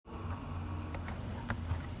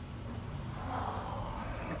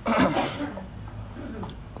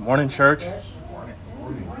Morning, church.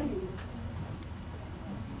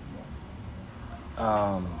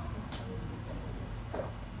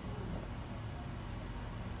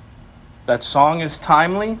 That song is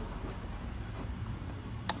timely.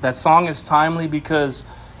 That song is timely because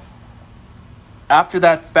after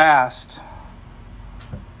that fast,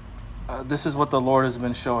 this is what the Lord has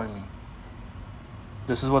been showing me.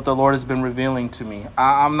 This is what the Lord has been revealing to me.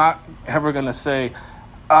 I'm not ever going to say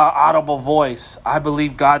audible voice. I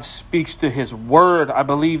believe God speaks to his word. I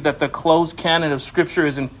believe that the closed canon of scripture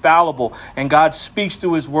is infallible and God speaks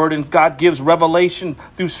through his word and God gives revelation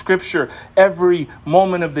through scripture every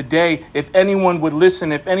moment of the day. If anyone would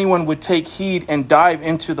listen, if anyone would take heed and dive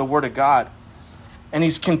into the word of God. And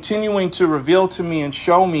he's continuing to reveal to me and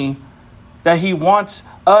show me that he wants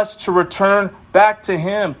us to return back to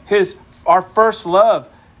him, our first love,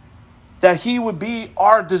 that he would be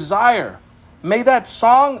our desire. May that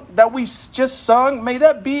song that we just sung, may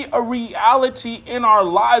that be a reality in our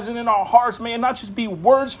lives and in our hearts. May it not just be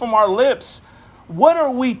words from our lips. What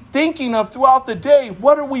are we thinking of throughout the day?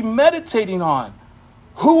 What are we meditating on?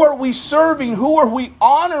 Who are we serving? Who are we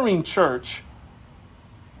honoring, church?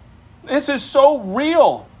 This is so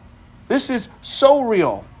real. This is so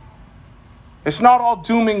real. It's not all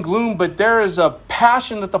doom and gloom, but there is a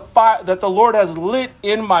passion that the Lord has lit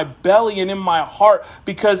in my belly and in my heart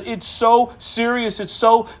because it's so serious. It's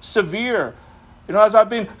so severe. You know, as I've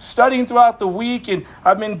been studying throughout the week and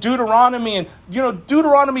I've been Deuteronomy and,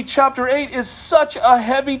 Deuteronomy chapter 8 is such a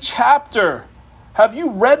heavy chapter. Have you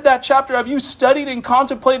read that chapter? Have you studied and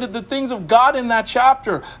contemplated the things of God in that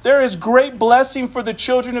chapter? There is great blessing for the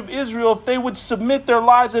children of Israel if they would submit their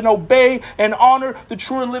lives and obey and honor the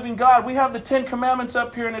true and living God. We have the 10 commandments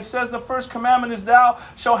up here and it says the first commandment is thou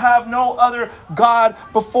shalt have no other God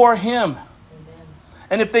before him.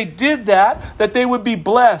 And if they did that they would be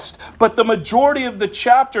blessed. But the majority of the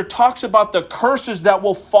chapter talks about the curses that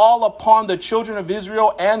will fall upon the children of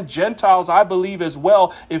Israel and Gentiles, I believe as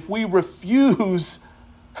well, if we refuse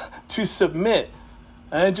to submit.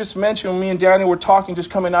 And I just mentioned when me and Daniel were talking, just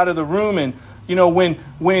coming out of the room, and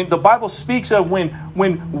when the Bible speaks of when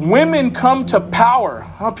women come to power,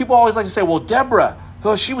 people always like to say, well, Deborah,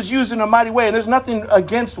 she was used in a mighty way. And there's nothing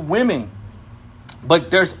against women,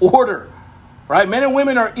 but there's order. Right? Men and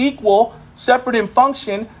women are equal, separate in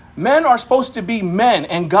function. Men are supposed to be men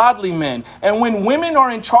and godly men. And when women are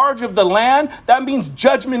in charge of the land, that means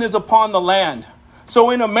judgment is upon the land. So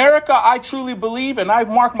in America, I truly believe, and I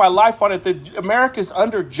mark my life on it, that America is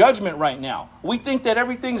under judgment right now. We think that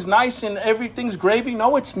everything's nice and everything's gravy.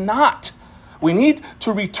 No, it's not. We need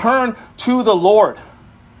to return to the Lord.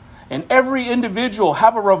 And every individual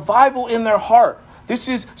have a revival in their heart. This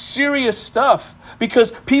is serious stuff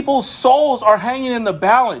because people's souls are hanging in the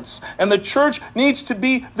balance, and the church needs to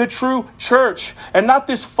be the true church and not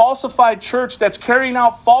this falsified church that's carrying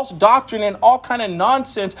out false doctrine and all kind of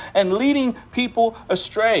nonsense and leading people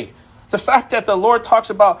astray. The fact that the Lord talks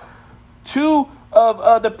about two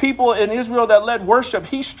of the people in Israel that led worship,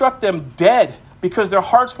 he struck them dead because their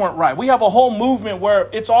hearts weren't right. We have a whole movement where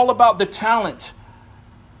it's all about the talent.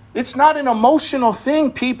 It's not an emotional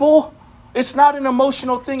thing, people. It's not an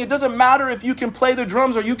emotional thing. It doesn't matter if you can play the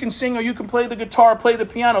drums or you can sing or you can play the guitar or play the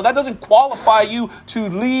piano. That doesn't qualify you to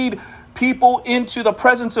lead people into the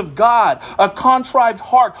presence of God. A contrite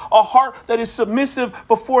heart, a heart that is submissive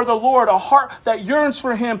before the Lord, a heart that yearns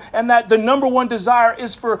for him, and that the number one desire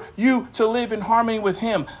is for you to live in harmony with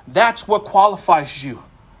him. That's what qualifies you.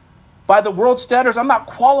 By the world's standards, I'm not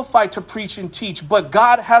qualified to preach and teach, but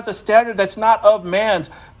God has a standard that's not of man's.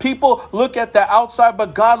 People look at the outside,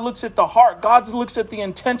 but God looks at the heart. God looks at the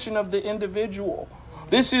intention of the individual.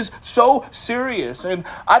 This is so serious, and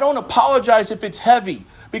I don't apologize if it's heavy,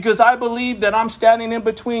 because I believe that I'm standing in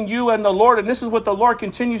between you and the Lord, and this is what the Lord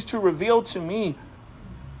continues to reveal to me.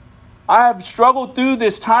 I have struggled through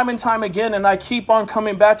this time and time again, and I keep on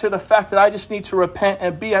coming back to the fact that I just need to repent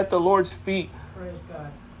and be at the Lord's feet. Praise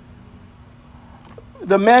God.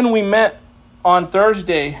 The men we met on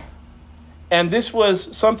Thursday, and this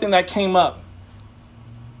was something that came up.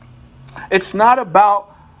 It's not about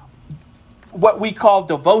what we call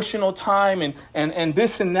devotional time and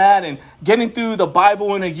this and that and getting through the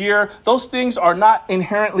Bible in a year. Those things are not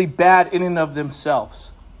inherently bad in and of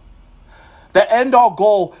themselves. The end all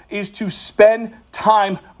goal is to spend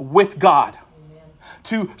time with God. Amen.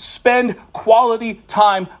 To spend quality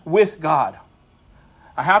time with God.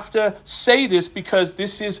 I have to say this because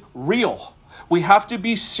this is real. We have to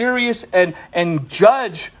be serious and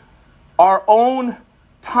judge our own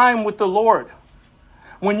time with the Lord.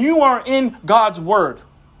 When you are in God's word,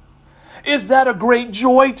 is that a great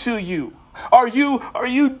joy to you? Are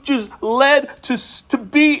you just led to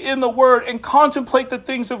be in the Word and contemplate the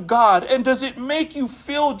things of God? And does it make you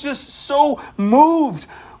feel just so moved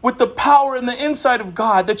with the power and the insight of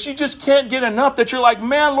God that you just can't get enough? That you're like,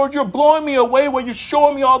 man, Lord, you're blowing me away where you're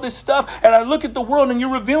showing me all this stuff. And I look at the world and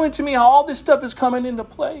you're revealing to me how all this stuff is coming into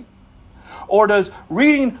play. Or does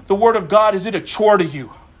reading the Word of God, is it a chore to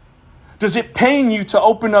you? Does it pain you to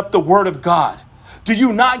open up the Word of God? Do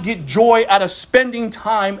you not get joy out of spending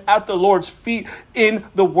time at the Lord's feet in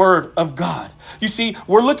the Word of God? You see,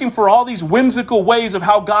 we're looking for all these whimsical ways of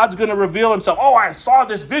how God's going to reveal himself. Oh, I saw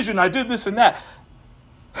this vision. I did this and that.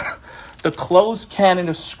 The closed canon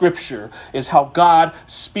of Scripture is how God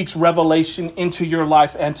speaks revelation into your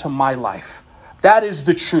life and to my life. That is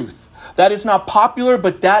the truth. That is not popular,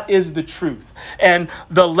 but that is the truth. And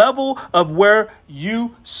the level of where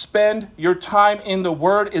you spend your time in the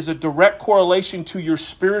Word is a direct correlation to your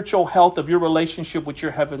spiritual health of your relationship with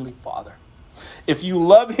your Heavenly Father. If you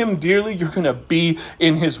love Him dearly, you're going to be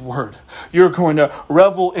in His Word. You're going to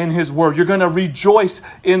revel in His Word. You're going to rejoice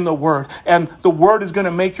in the Word. And the Word is going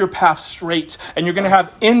to make your path straight. And you're going to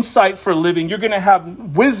have insight for living. You're going to have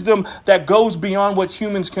wisdom that goes beyond what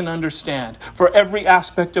humans can understand for every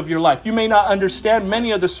aspect of your life. You may not understand many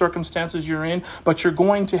of the circumstances you're in, but you're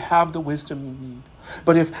going to have the wisdom you need.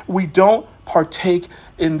 But if we don't partake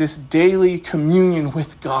in this daily communion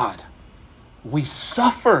with God, we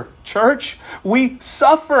suffer, church. We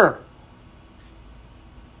suffer.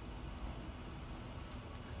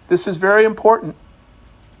 This is very important.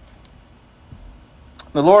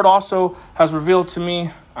 The Lord also has revealed to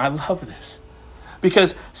me, I love this,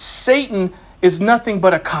 because Satan is nothing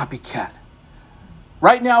but a copycat.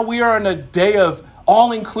 Right now we are in a day of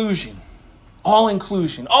all inclusion. All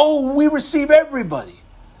inclusion. Oh, we receive everybody.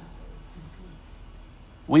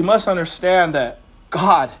 We must understand that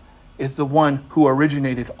God is the one who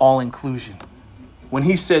originated all inclusion. When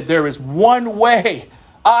He said there is one way,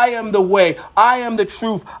 I am the way, I am the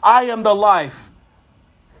truth, I am the life.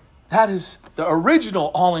 That is the original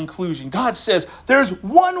all inclusion. God says there's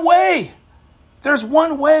one way. There's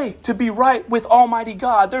one way to be right with Almighty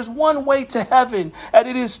God. There's one way to heaven, and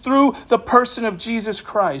it is through the person of Jesus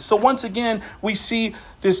Christ. So once again, we see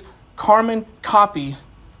this Carmen copy,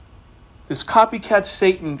 this copycat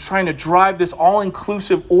Satan trying to drive this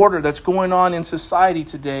all-inclusive order that's going on in society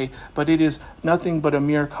today, but it is nothing but a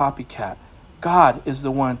mere copycat. God is the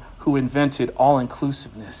one who invented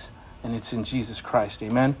all-inclusiveness, and it's in Jesus Christ.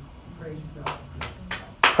 Amen? Praise God.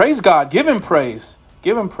 Praise God. Give Him praise.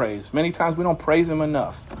 Give Him praise. Many times we don't praise Him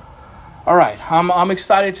enough. All right. I'm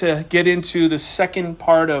excited to get into the second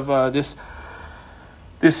part of this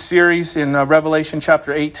series in Revelation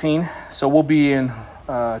chapter 18. So we'll be in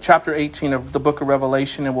chapter 18 of the book of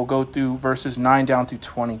Revelation, and we'll go through verses 9 down through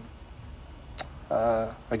 20.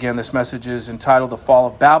 Again, this message is entitled The Fall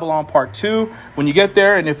of Babylon, Part 2. When you get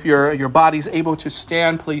there, and if your body's able to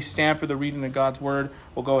stand, please stand for the reading of God's Word.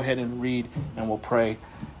 We'll go ahead and read, and we'll pray.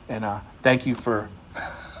 And thank you for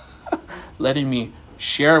letting me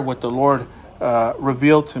share what the Lord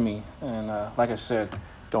revealed to me. And like I said,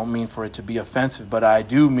 don't mean for it to be offensive, but I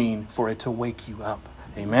do mean for it to wake you up.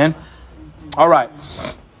 Amen? All right.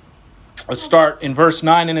 Let's start in verse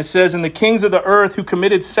 9. And it says, "And the kings of the earth who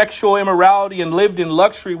committed sexual immorality and lived in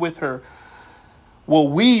luxury with her will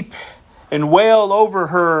weep and wail over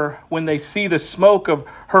her when they see the smoke of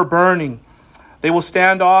her burning. They will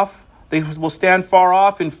stand far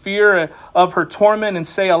off in fear of her torment and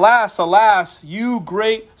say, 'Alas, alas, you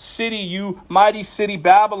great city, you mighty city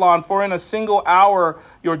Babylon, for in a single hour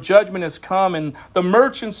your judgment has come. And the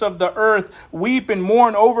merchants of the earth weep and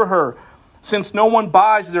mourn over her, since no one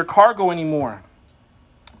buys their cargo anymore.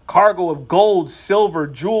 Cargo of gold, silver,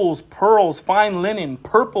 jewels, pearls, fine linen,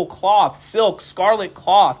 purple cloth, silk, scarlet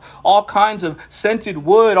cloth, all kinds of scented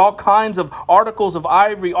wood, all kinds of articles of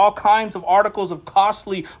ivory, all kinds of articles of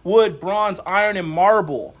costly wood, bronze, iron, and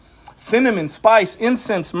marble, cinnamon, spice,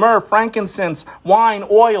 incense, myrrh, frankincense, wine,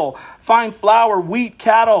 oil, fine flour, wheat,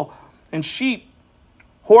 cattle, and sheep,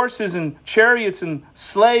 horses and chariots and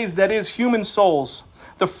slaves, that is, human souls.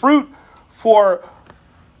 The fruit for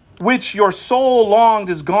which your soul longed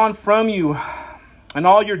is gone from you, and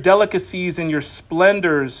all your delicacies and your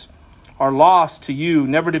splendors are lost to you,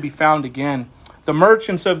 never to be found again. The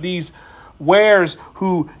merchants of these wares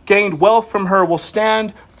who gained wealth from her will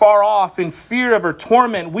stand far off in fear of her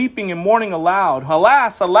torment, weeping and mourning aloud.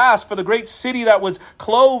 Alas, alas, for the great city that was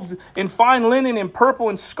clothed in fine linen and purple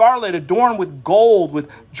and scarlet, adorned with gold,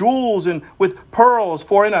 with jewels, and with pearls.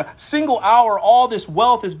 For in a single hour all this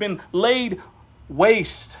wealth has been laid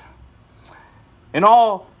waste. And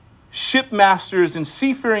all shipmasters and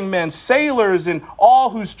seafaring men, sailors, and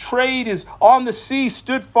all whose trade is on the sea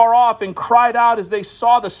stood far off and cried out as they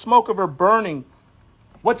saw the smoke of her burning.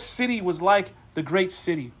 What city was like the great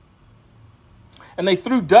city? And they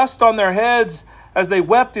threw dust on their heads as they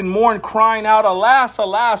wept and mourned, crying out, Alas,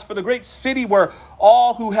 alas, for the great city where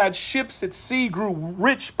all who had ships at sea grew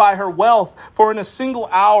rich by her wealth. For in a single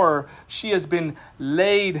hour she has been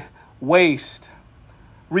laid waste.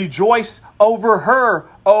 Rejoice over her,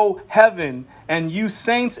 O heaven, and you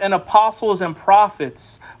saints and apostles and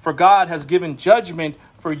prophets, for God has given judgment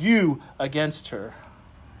for you against her.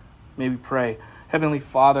 May we pray. Heavenly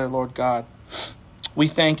Father, Lord God, we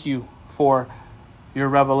thank you for your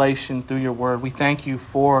revelation through your word. We thank you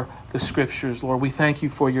for the scriptures, Lord. We thank you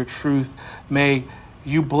for your truth. May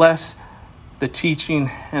you bless the teaching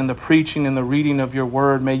and the preaching and the reading of your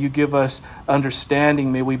word. May you give us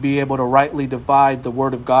understanding. May we be able to rightly divide the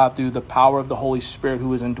word of God through the power of the Holy Spirit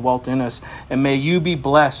who is indwelt in us. And may you be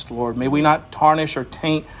blessed, Lord. May we not tarnish or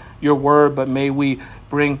taint your word, but may we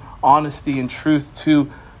bring honesty and truth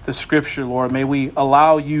to the scripture, Lord. May we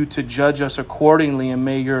allow you to judge us accordingly, and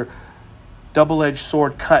may your double-edged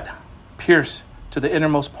sword pierce to the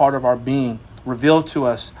innermost part of our being. Reveal to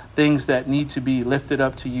us things that need to be lifted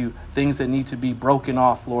up to you, things that need to be broken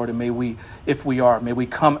off, Lord. And may we, if we are, may we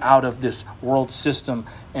come out of this world system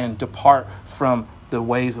and depart from the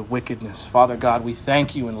ways of wickedness. Father God, we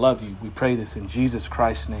thank you and love you. We pray this in Jesus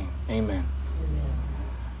Christ's name. Amen. Amen.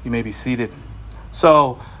 You may be seated.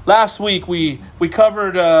 So last week we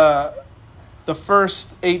covered the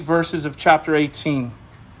first 8 verses of chapter 18.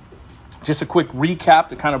 Just a quick recap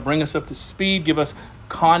to kind of bring us up to speed, give us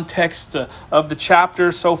context of the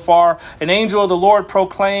chapter so far. An angel of the Lord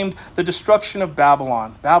proclaimed the destruction of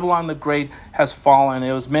Babylon. Babylon the Great has fallen.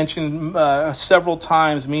 It was mentioned several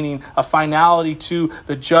times, meaning a finality to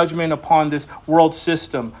the judgment upon this world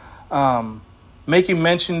system, making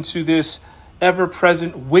mention to this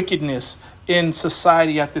ever-present wickedness in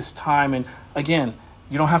society at this time. And again,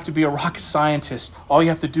 you don't have to be a rocket scientist. All you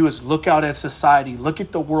have to do is look out at society, look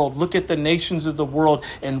at the world, look at the nations of the world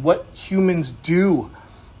and what humans do.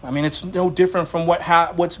 I mean, it's no different from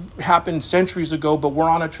what's happened centuries ago, but we're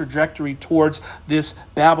on a trajectory towards this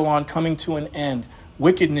Babylon coming to an end.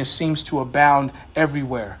 Wickedness seems to abound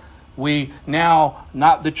everywhere. We now,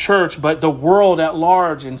 not the church, but the world at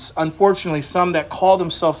large, and unfortunately some that call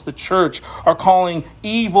themselves the church, are calling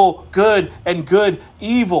evil good and good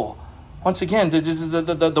evil. Once again,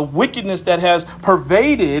 the wickedness that has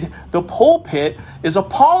pervaded the pulpit is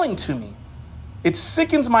appalling to me. It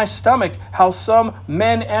sickens my stomach how some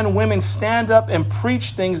men and women stand up and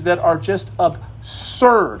preach things that are just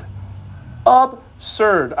absurd.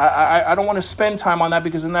 Absurd. I don't want to spend time on that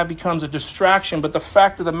because then that becomes a distraction. But the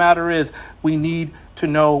fact of the matter is we need to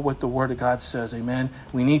know what the Word of God says. Amen.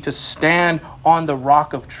 We need to stand on the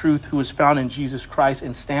rock of truth who is found in Jesus Christ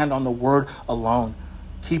and stand on the Word alone.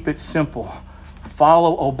 Keep it simple.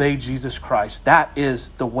 Follow, obey Jesus Christ. That is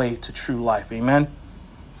the way to true life. Amen.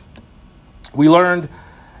 We learned,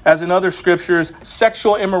 as in other scriptures,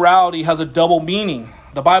 sexual immorality has a double meaning.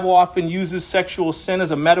 The Bible often uses sexual sin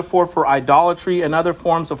as a metaphor for idolatry and other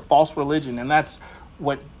forms of false religion. And that's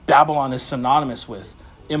what Babylon is synonymous with.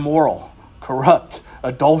 Immoral, corrupt,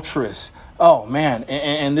 adulterous. Oh, man.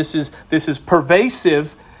 And this is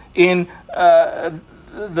pervasive in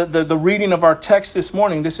the reading of our text this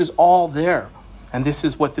morning. This is all there. And this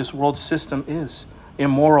is what this world system is.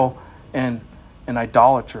 Immoral and an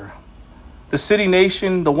idolater. The city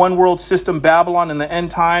nation, the one world system, Babylon in the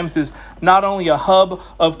end times, is not only a hub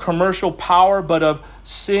of commercial power, but of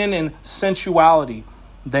sin and sensuality.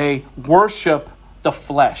 They worship the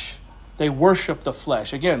flesh. They worship the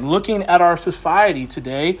flesh. Again, looking at our society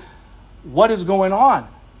today, what is going on?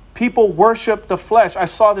 People worship the flesh. I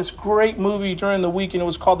saw this great movie during the week, and it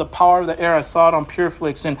was called The Power of the Air. I saw it on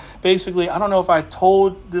PureFlix. And basically, I don't know if I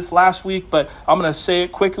told this last week, but I'm going to say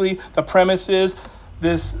it quickly. The premise is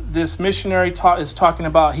this missionary is talking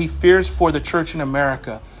about he fears for the church in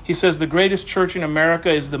America. He says the greatest church in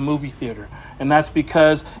America is the movie theater. And that's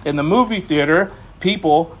because in the movie theater,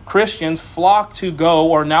 people, Christians, flock to go,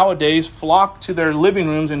 or nowadays flock to their living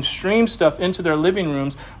rooms and stream stuff into their living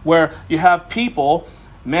rooms, where you have people,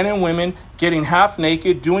 men and women, getting half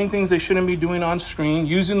naked, doing things they shouldn't be doing on screen,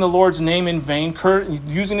 using the Lord's name in vain,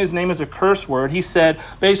 using his name as a curse word. He said,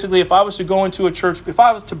 basically, if I was to go into a church, if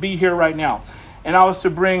I was to be here right now, and I was to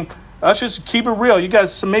bring, let's just keep it real. You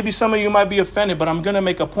guys, so maybe some of you might be offended, but I'm going to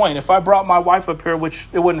make a point. If I brought my wife up here, which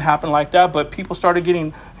it wouldn't happen like that, but people started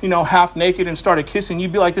getting, half naked and started kissing,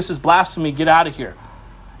 you'd be like, this is blasphemy. Get out of here.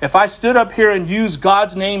 If I stood up here and used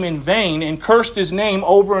God's name in vain and cursed his name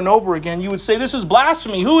over and over again, you would say, this is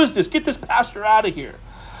blasphemy. Who is this? Get this pastor out of here.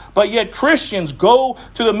 But yet Christians go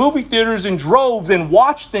to the movie theaters in droves and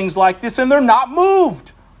watch things like this, and they're not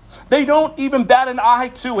moved. They don't even bat an eye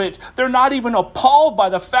to it. They're not even appalled by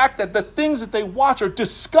the fact that the things that they watch are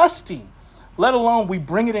disgusting, let alone we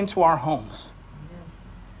bring it into our homes.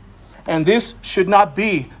 And this should not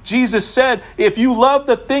be. Jesus said, if you love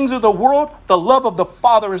the things of the world, the love of the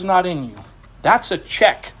Father is not in you. That's a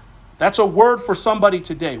check. That's a word for somebody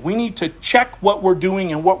today. We need to check what we're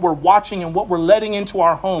doing and what we're watching and what we're letting into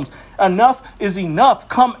our homes. Enough is enough.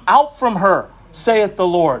 Come out from her, saith the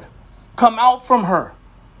Lord. Come out from her.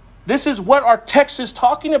 This is what our text is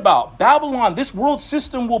talking about. Babylon, this world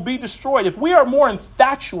system will be destroyed. If we are more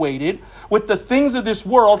infatuated with the things of this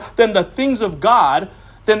world than the things of God,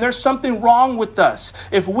 then there's something wrong with us.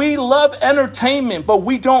 If we love entertainment, but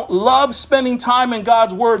we don't love spending time in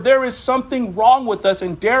God's word, there is something wrong with us.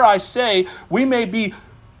 And dare I say, we may be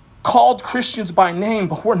called Christians by name,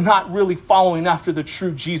 but we're not really following after the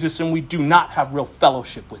true Jesus, and we do not have real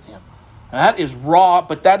fellowship with him. And that is raw,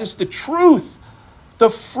 but that is the truth.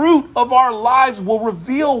 The fruit of our lives will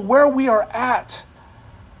reveal where we are at.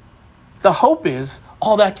 The hope is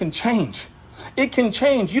all that can change. It can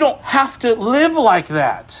change. You don't have to live like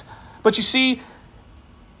that. But you see,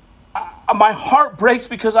 my heart breaks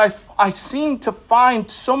because I seem to find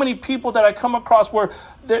so many people that I come across where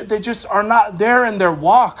they just are not there in their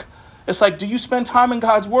walk. It's like, do you spend time in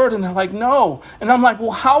God's word? And they're like, no. And I'm like,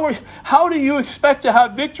 well, how do you expect to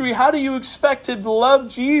have victory? How do you expect to love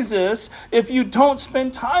Jesus if you don't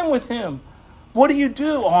spend time with him? What do you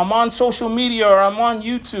do? Oh, I'm on social media or I'm on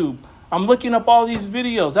YouTube. I'm looking up all these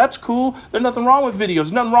videos. That's cool. There's nothing wrong with videos.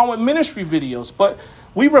 There's nothing wrong with ministry videos. But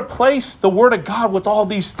we replace the word of God with all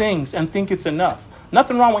these things and think it's enough.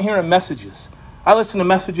 Nothing wrong with hearing messages. I listen to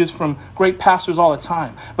messages from great pastors all the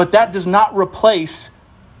time. But that does not replace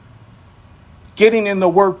getting in the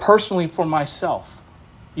word personally for myself.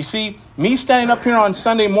 You see, me standing up here on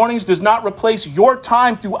Sunday mornings does not replace your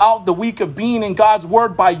time throughout the week of being in God's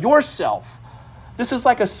word by yourself. This is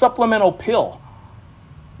like a supplemental pill.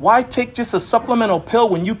 Why take just a supplemental pill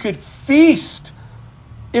when you could feast?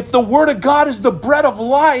 If the word of God is the bread of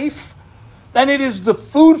life and it is the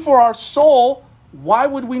food for our soul, why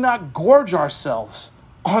would we not gorge ourselves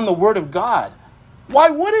on the word of God? Why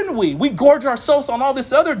wouldn't we? We gorge ourselves on all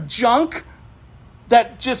this other junk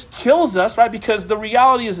that just kills us, right? Because the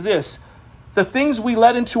reality is this: the things we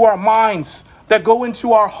let into our minds, that go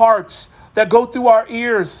into our hearts, that go through our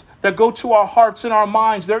ears, that go to our hearts and our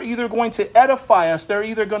minds, they're either going to edify us, they're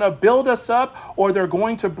either going to build us up, or they're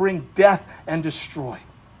going to bring death and destroy.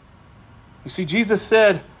 You see, Jesus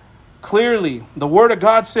said clearly, the word of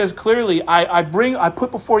God says clearly, I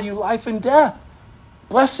put before you life and death,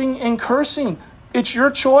 blessing and cursing. It's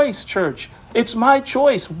your choice, church. It's my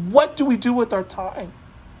choice. What do we do with our time?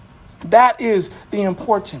 That is the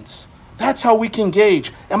importance. That's how we can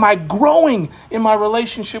gauge. Am I growing in my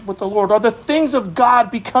relationship with the Lord? Are the things of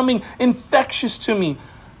God becoming infectious to me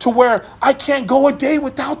to where I can't go a day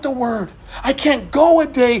without the word? I can't go a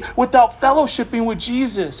day without fellowshipping with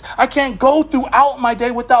Jesus. I can't go throughout my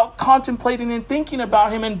day without contemplating and thinking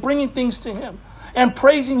about him and bringing things to him and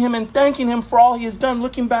praising him and thanking him for all he has done,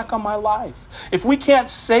 looking back on my life. If we can't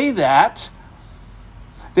say that,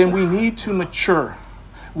 then we need to mature.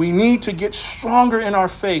 We need to get stronger in our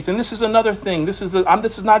faith. And this is another thing. This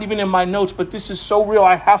is not even in my notes, but this is so real,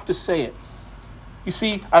 I have to say it. You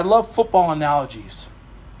see, I love football analogies.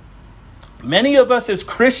 Many of us as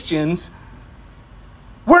Christians,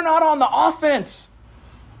 we're not on the offense.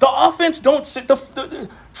 The offense don't sit.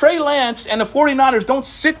 Trey Lance and the 49ers don't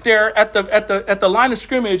sit there at the line of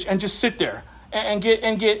scrimmage and just sit there and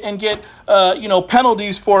get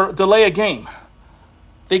penalties for delay a game.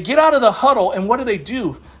 They get out of the huddle, and what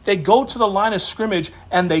do? They go to the line of scrimmage,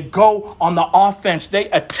 and they go on the offense. They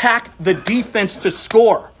attack the defense to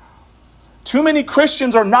score. Too many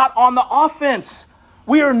Christians are not on the offense.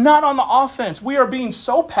 We are not on the offense. We are being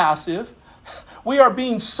so passive. We are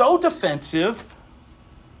being so defensive.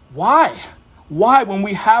 Why? Why, when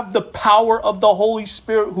we have the power of the Holy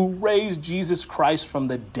Spirit who raised Jesus Christ from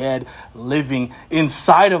the dead living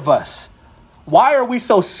inside of us? Why are we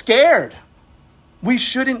so scared? We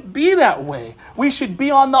shouldn't be that way. We should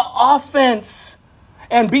be on the offense.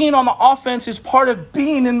 And being on the offense is part of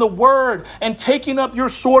being in the Word and taking up your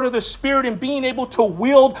sword of the Spirit and being able to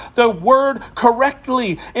wield the Word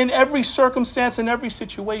correctly in every circumstance, in every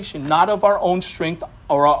situation. Not of our own strength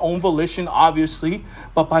or our own volition, obviously,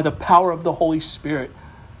 but by the power of the Holy Spirit.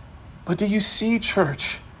 But do you see,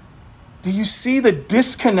 church? Do you see the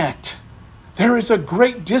disconnect There is a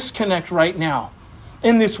great disconnect right now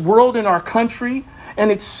in this world, in our country,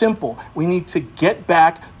 and it's simple. We need to get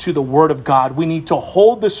back to the Word of God. We need to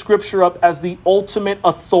hold the Scripture up as the ultimate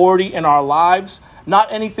authority in our lives,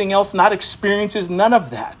 not anything else, not experiences, none of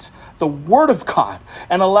that. The Word of God,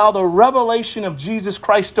 and allow the revelation of Jesus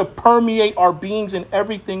Christ to permeate our beings in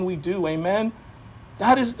everything we do. Amen?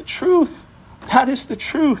 That is the truth. That is the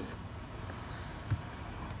truth.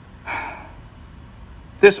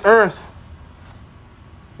 This earth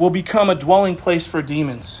will become a dwelling place for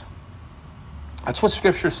demons. That's what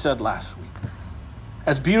Scripture said last week.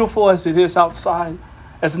 As beautiful as it is outside,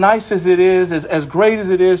 as nice as it is, as great as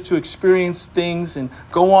it is to experience things and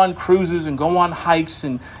go on cruises and go on hikes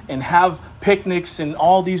and have picnics and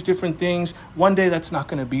all these different things, one day that's not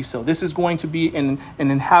going to be so. This is going to be an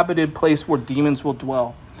inhabited place where demons will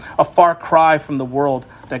dwell, a far cry from the world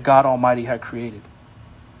that God Almighty had created.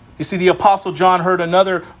 You see, the Apostle John heard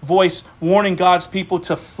another voice warning God's people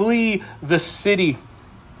to flee the city,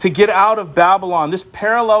 to get out of Babylon. This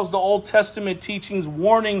parallels the Old Testament teachings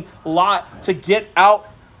warning Lot to get out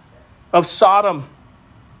of Sodom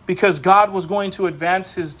because God was going to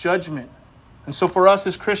advance his judgment. And so for us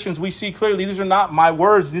as Christians, we see clearly, these are not my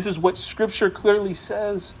words. This is what Scripture clearly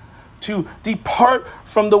says. To depart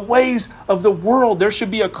from the ways of the world. There should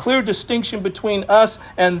be a clear distinction between us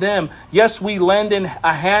and them. Yes, we lend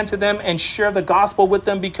a hand to them and share the gospel with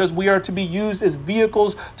them because we are to be used as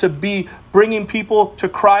vehicles to be bringing people to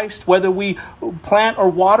Christ, whether we plant or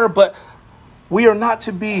water, but we are not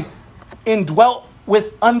to be indwelt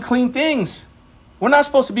with unclean things. We're not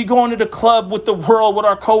supposed to be going to the club with the world, with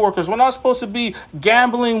our coworkers. We're not supposed to be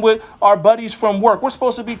gambling with our buddies from work. We're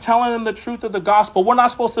supposed to be telling them the truth of the gospel. We're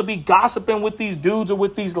not supposed to be gossiping with these dudes or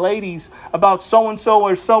with these ladies about so-and-so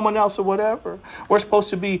or someone else or whatever. We're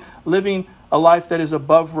supposed to be living a life that is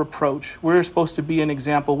above reproach. We're supposed to be an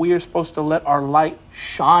example. We are supposed to let our light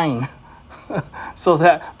shine so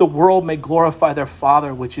that the world may glorify their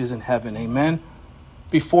Father which is in heaven. Amen.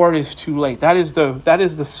 Before it is too late. That is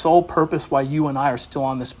the sole purpose why you and I are still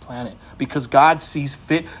on this planet. Because God sees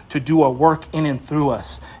fit to do a work in and through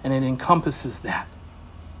us. And it encompasses that.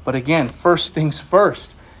 But again, first things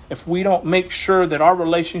first. If we don't make sure that our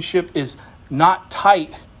relationship is not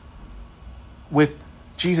tight with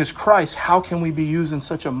Jesus Christ, how can we be used in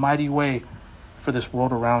such a mighty way for this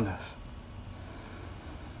world around us?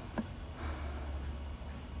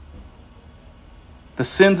 The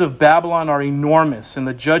sins of Babylon are enormous, and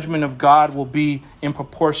the judgment of God will be in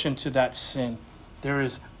proportion to that sin. There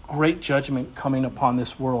is great judgment coming upon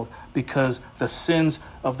this world because the sins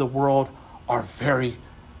of the world are very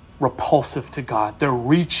repulsive to God. They're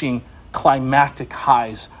reaching climactic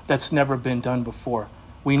highs that's never been done before.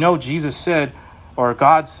 We know Jesus said, or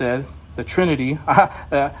God said, the Trinity,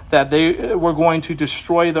 that they were going to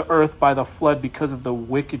destroy the earth by the flood because of the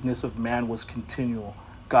wickedness of man was continual.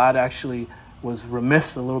 God actually was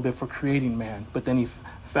remiss a little bit for creating man, but then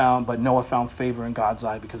Noah found favor in God's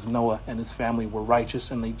eye because Noah and his family were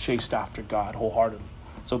righteous and they chased after God wholeheartedly.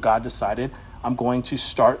 So God decided, I'm going to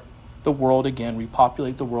start the world again,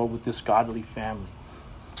 repopulate the world with this godly family.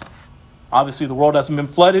 Obviously, the world hasn't been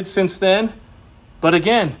flooded since then, but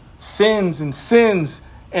again, sins and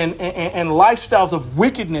lifestyles of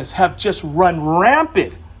wickedness have just run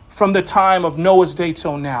rampant from the time of Noah's day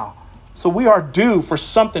till now. So we are due for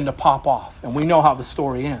something to pop off. And we know how the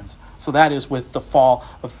story ends. So that is with the fall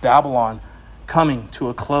of Babylon coming to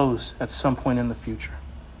a close at some point in the future.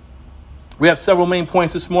 We have several main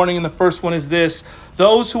points this morning. And the first one is this.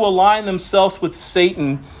 Those who align themselves with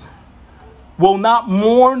Satan will not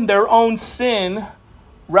mourn their own sin.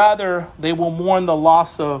 Rather, they will mourn the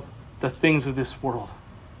loss of the things of this world.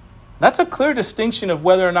 That's a clear distinction of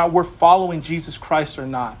whether or not we're following Jesus Christ or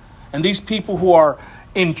not. And these people who are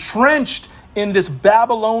entrenched in this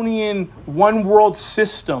Babylonian one world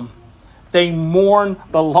system, they mourn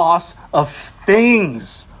the loss of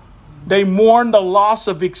things. They mourn the loss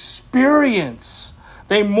of experience.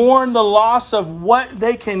 They mourn the loss of what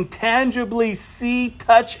they can tangibly see,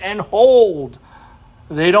 touch, and hold.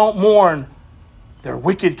 They don't mourn their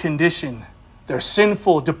wicked condition, their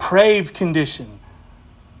sinful, depraved condition.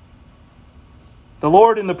 The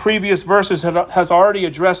Lord in the previous verses has already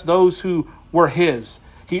addressed those who were his.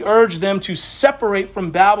 He urged them to separate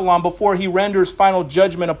from Babylon before he renders final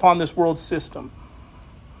judgment upon this world system.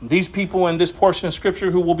 These people in this portion of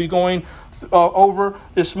Scripture who we'll be going over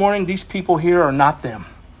this morning, these people here are not them.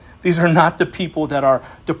 These are not the people that are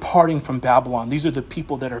departing from Babylon. These are the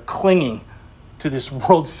people that are clinging to this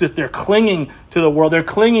world system. They're clinging to the world. They're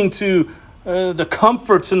clinging to the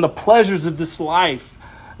comforts and the pleasures of this life.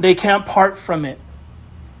 They can't part from it.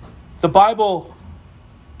 The Bible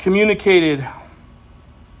communicated,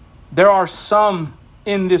 there are some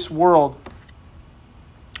in this world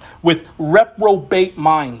with reprobate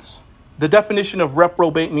minds. The definition of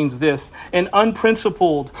reprobate means this: an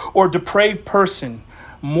unprincipled or depraved person,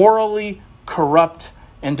 morally corrupt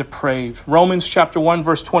and depraved. Romans chapter 1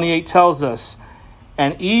 verse 28 tells us,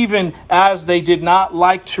 and even as they did not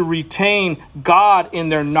like to retain God in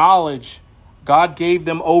their knowledge, God gave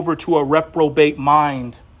them over to a reprobate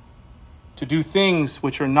mind to do things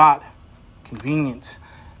which are not convenient.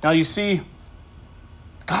 Now you see,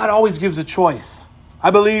 God always gives a choice. I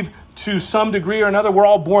believe to some degree or another, we're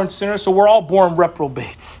all born sinners, so we're all born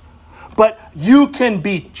reprobates. But you can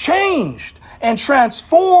be changed and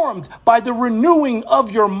transformed by the renewing of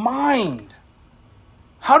your mind.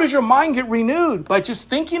 How does your mind get renewed? By just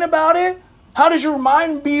thinking about it? How does your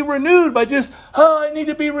mind be renewed? By just, I need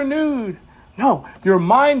to be renewed. No, your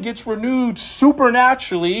mind gets renewed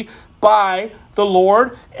supernaturally by the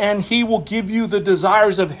Lord, and He will give you the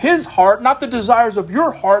desires of His heart, not the desires of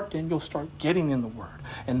your heart. Then you'll start getting in the Word.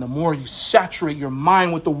 And the more you saturate your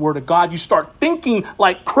mind with the Word of God, you start thinking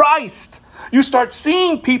like Christ. You start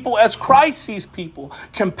seeing people as Christ sees people.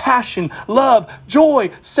 Compassion, love,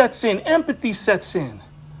 joy sets in. Empathy sets in.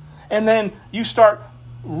 And then you start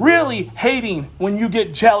really hating when you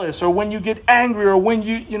get jealous or when you get angry or when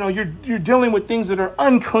you're dealing with things that are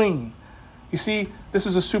unclean. You see, this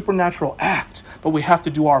is a supernatural act, but we have to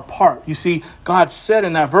do our part. You see, God said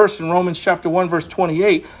in that verse in Romans chapter 1, verse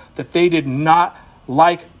 28, that they did not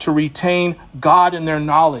like to retain God in their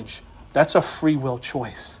knowledge. That's a free will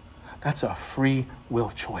choice. That's a free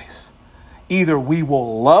will choice. Either we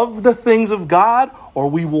will love the things of God or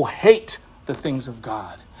we will hate the things of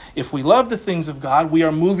God. If we love the things of God, we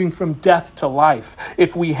are moving from death to life.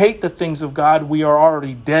 If we hate the things of God, we are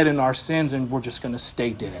already dead in our sins and we're just going to stay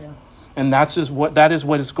dead. Yeah. And that is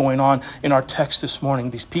what is going on in our text this morning.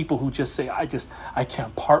 These people who just say, I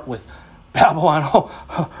can't part with Babylon.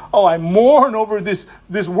 Oh, I mourn over this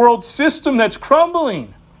world system that's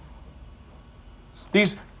crumbling.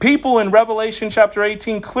 These people in Revelation chapter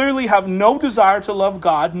 18 clearly have no desire to love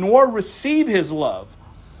God nor receive His love.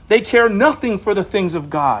 They care nothing for the things of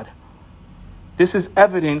God. This is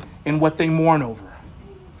evident in what they mourn over.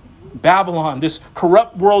 Babylon, this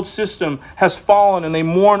corrupt world system, has fallen and they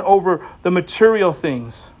mourn over the material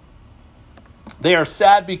things. They are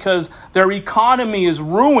sad because their economy is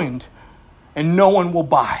ruined and no one will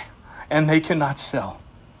buy and they cannot sell.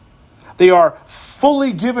 They are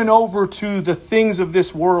fully given over to the things of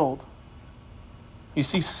this world. You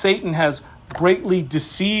see, Satan has greatly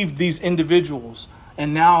deceived these individuals,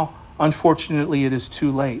 and now, unfortunately, it is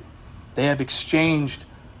too late. They have exchanged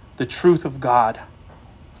the truth of God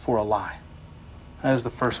for a lie. That is the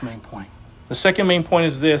first main point. The second main point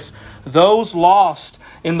is this: those lost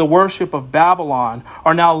in the worship of Babylon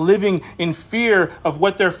are now living in fear of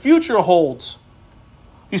what their future holds.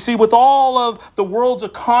 You see, with all of the world's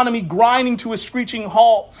economy grinding to a screeching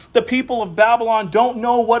halt, the people of Babylon don't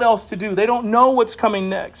know what else to do. They don't know what's coming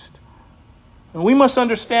next. And we must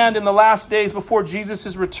understand, in the last days before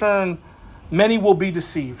Jesus' return, many will be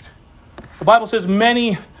deceived. The Bible says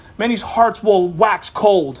many's hearts will wax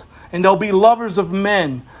cold, and they'll be lovers of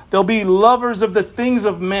men. They'll be lovers of the things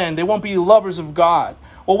of men. They won't be lovers of God.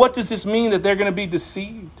 Well, what does this mean, that they're going to be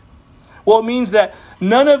deceived? Well, it means that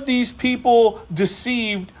none of these people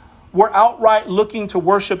deceived were outright looking to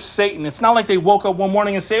worship Satan. It's not like they woke up one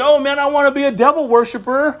morning and say, oh man, I want to be a devil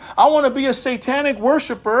worshiper. I want to be a satanic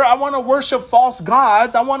worshiper. I want to worship false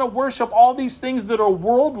gods. I want to worship all these things that are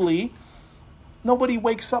worldly. Nobody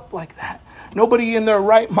wakes up like that. Nobody in their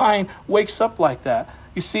right mind wakes up like that.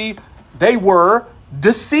 You see, they were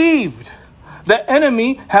deceived. The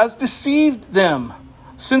enemy has deceived them.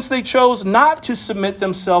 Since they chose not to submit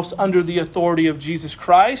themselves under the authority of Jesus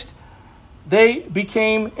Christ, they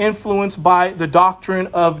became influenced by the doctrine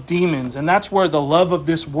of demons. And that's where the love of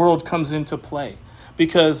this world comes into play.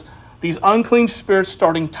 Because these unclean spirits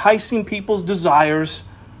start enticing people's desires.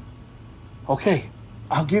 Okay,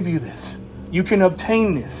 I'll give you this. You can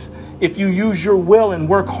obtain this. If you use your will and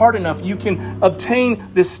work hard enough, you can obtain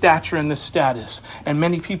this stature and this status. And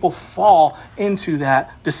many people fall into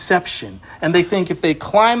that deception. And they think if they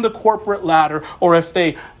climb the corporate ladder, or if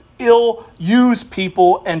they ill-use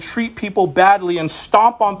people and treat people badly and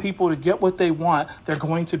stomp on people to get what they want, they're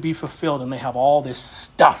going to be fulfilled. And they have all this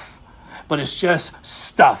stuff. But it's just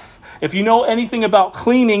stuff. If you know anything about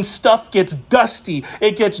cleaning, stuff gets dusty.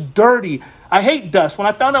 It gets dirty. I hate dust. When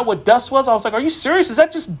I found out what dust was, I was like, are you serious? Is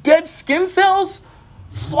that just dead skin cells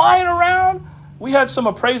flying around? We had some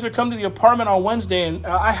appraiser come to the apartment on Wednesday, and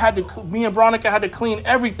me and Veronica had to clean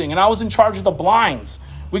everything. And I was in charge of the blinds.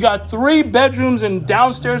 We got 3 bedrooms, and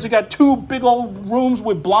downstairs we got 2 big old rooms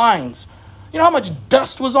with blinds. You know how much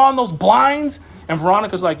dust was on those blinds? And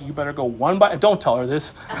Veronica's like, you better go one by... Don't tell her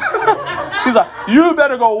this. She's like, you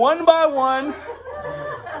better go one by one.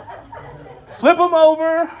 Flip them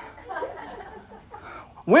over.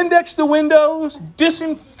 Windex the windows.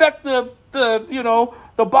 Disinfect the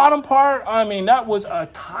bottom part. I mean, that was a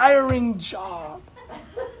tiring job.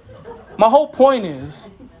 My whole point is,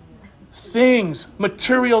 things,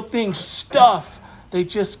 material things, stuff, they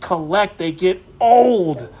just collect. They get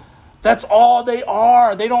old. That's all they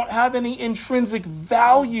are. They don't have any intrinsic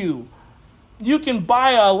value. You can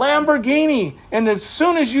buy a Lamborghini, and as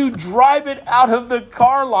soon as you drive it out of the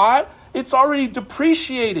car lot, it's already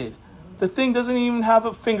depreciated. The thing doesn't even have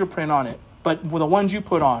a fingerprint on it, but with the ones you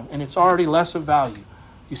put on, and it's already less of value.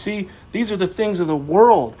 You see, these are the things of the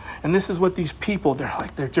world, and this is what these people,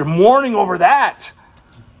 they're mourning over that.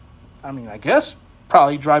 I mean, I guess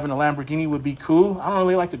probably driving a Lamborghini would be cool. I don't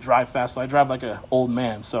really like to drive fast, so I drive like an old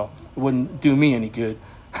man, so it wouldn't do me any good.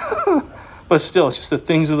 But still, it's just the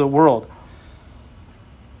things of the world.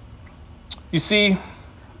 You see,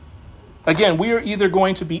 again, we are either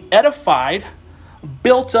going to be edified,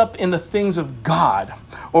 built up in the things of God,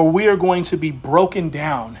 or we are going to be broken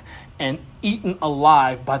down and eaten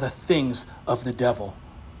alive by the things of the devil.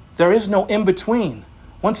 There is no in-between.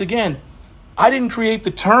 Once again, I didn't create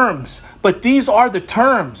the terms, but these are the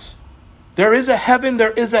terms. There is a heaven,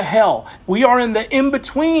 there is a hell. We are in the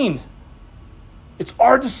in-between. It's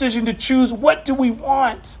our decision to choose, what do we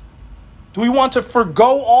want? Do we want to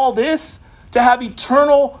forgo all this to have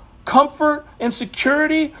eternal comfort and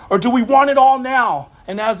security? Or do we want it all now?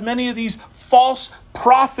 And as many of these false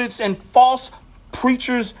prophets and false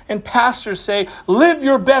preachers and pastors say, live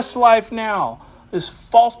your best life now. This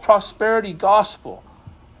false prosperity gospel.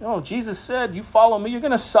 Jesus said, you follow me, you're going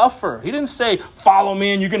to suffer. He didn't say, follow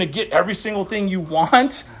me and you're going to get every single thing you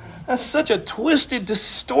want. That's such a twisted,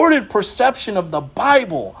 distorted perception of the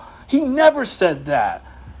Bible. He never said that.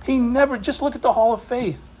 He never, just look at the Hall of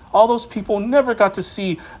Faith. All those people never got to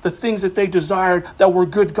see the things that they desired that were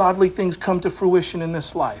good, godly things come to fruition in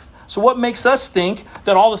this life. So what makes us think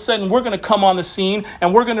that all of a sudden we're going to come on the scene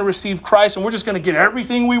and we're going to receive Christ and we're just going to get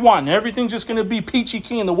everything we want and everything's just going to be peachy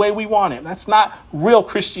keen the way we want it? That's not real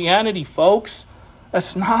Christianity, folks.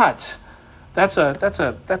 That's not. That's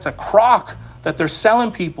a crock that they're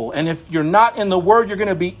selling people. And if you're not in the Word, you're going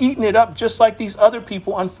to be eating it up just like these other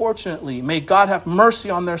people, unfortunately. May God have mercy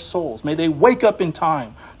on their souls. May they wake up in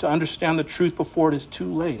time to understand the truth before it is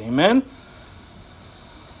too late. Amen?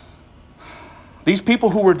 These people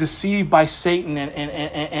who were deceived by Satan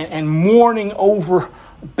and mourning over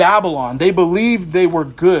Babylon, they believed they were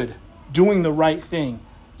good, doing the right thing,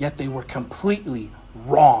 yet they were completely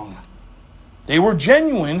wrong. They were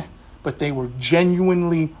genuine, but they were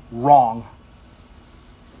genuinely wrong.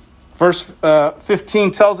 Verse 15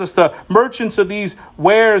 tells us the merchants of these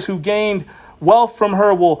wares who gained wealth from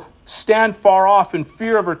her will stand far off in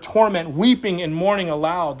fear of her torment, weeping and mourning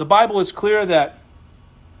aloud. The Bible is clear that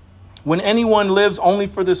when anyone lives only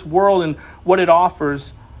for this world and what it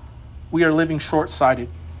offers, we are living short-sighted.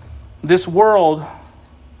 This world,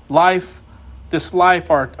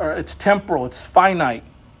 it's temporal, it's finite.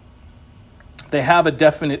 They have a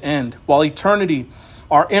definite end. While eternity,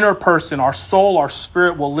 our inner person, our soul, our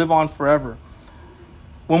spirit will live on forever.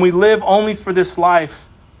 When we live only for this life,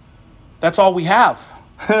 that's all we have.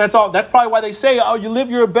 That's all. That's probably why they say, you live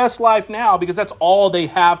your best life now, because that's all they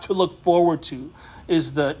have to look forward to.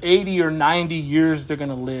 Is the 80 or 90 years they're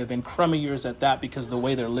going to live, and crummy years at that because of the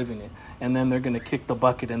way they're living it. And then they're going to kick the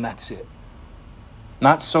bucket and that's it.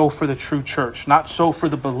 Not so for the true church. Not so for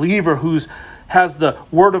the believer who has the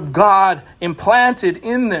Word of God implanted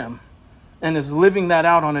in them and is living that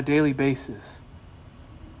out on a daily basis.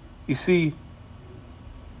 You see,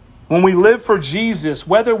 when we live for Jesus,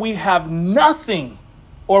 whether we have nothing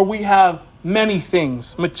or we have many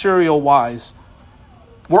things material-wise,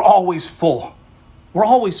 we're always full. We're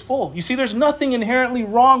always full. You see, there's nothing inherently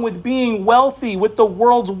wrong with being wealthy, with the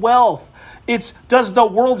world's wealth. It's, does the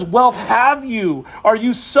world's wealth have you? Are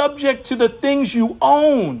you subject to the things you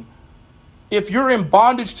own? If you're in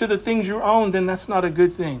bondage to the things you own, then that's not a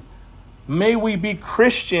good thing. May we be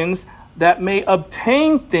Christians that may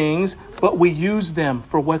obtain things, but we use them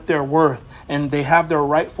for what they're worth, and they have their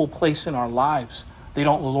rightful place in our lives. They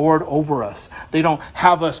don't lord over us. They don't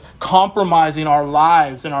have us compromising our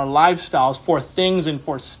lives and our lifestyles for things and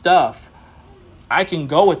for stuff. I can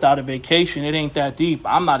go without a vacation. It ain't that deep.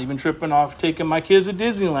 I'm not even tripping off taking my kids to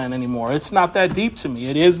Disneyland anymore. It's not that deep to me.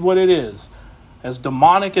 It is what it is. As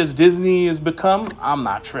demonic as Disney has become, I'm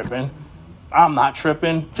not tripping.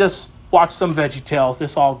 Just watch some VeggieTales.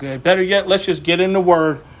 It's all good. Better yet, let's just get in the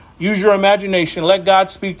Word. Use your imagination. Let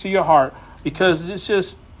God speak to your heart, because it's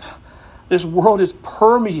just, this world is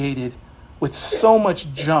permeated with so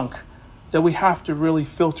much junk that we have to really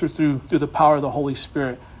filter through the power of the Holy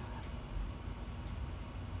Spirit.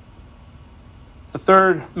 The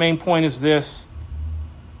third main point is this: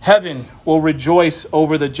 heaven will rejoice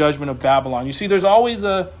over the judgment of Babylon. You see, there's always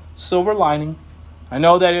a silver lining. I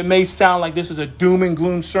know that it may sound like this is a doom and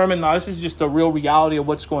gloom sermon. No, this is just the real reality of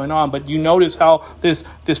what's going on. But you notice how this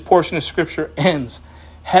portion of Scripture ends.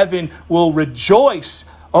 Heaven will rejoice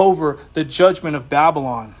over the judgment of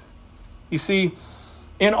Babylon. You see,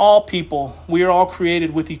 in all people, we are all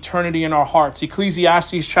created with eternity in our hearts.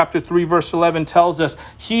 Ecclesiastes chapter 3, verse 11 tells us,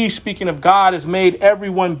 He, speaking of God, has made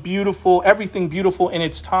everything beautiful in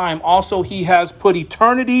its time. Also, He has put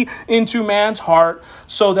eternity into man's heart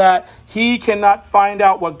so that he cannot find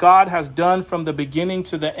out what God has done from the beginning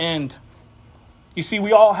to the end. You see,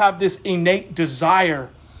 we all have this innate desire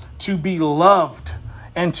to be loved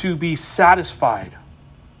and to be satisfied.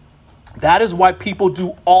 That is why people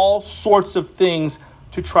do all sorts of things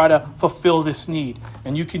to try to fulfill this need.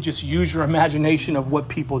 And you can just use your imagination of what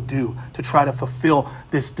people do to try to fulfill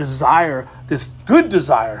this desire, this good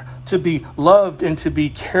desire to be loved and to be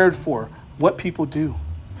cared for. What people do.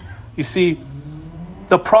 You see,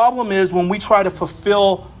 the problem is when we try to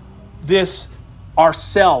fulfill this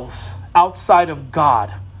ourselves outside of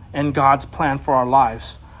God and God's plan for our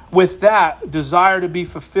lives. With that desire to be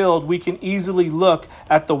fulfilled, we can easily look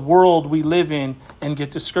at the world we live in and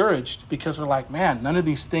get discouraged, because we're like, man, none of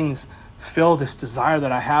these things fill this desire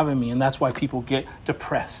that I have in me. And that's why people get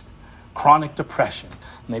depressed, chronic depression.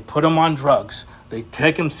 And they put them on drugs. They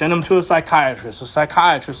take them, send them to a psychiatrist. A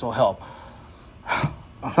psychiatrist will help.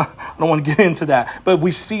 I don't want to get into that. But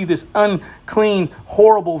we see this unclean,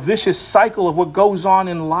 horrible, vicious cycle of what goes on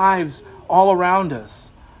in lives all around us.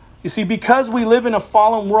 You see, because we live in a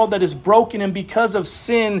fallen world that is broken, and because of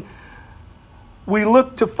sin, we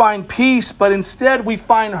look to find peace, but instead we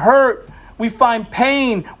find hurt, we find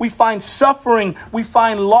pain, we find suffering, we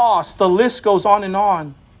find loss. The list goes on and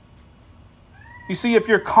on. You see, if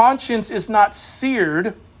your conscience is not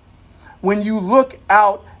seared, when you look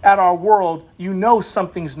out at our world, you know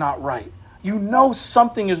something's not right. You know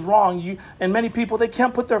something is wrong. And many people, they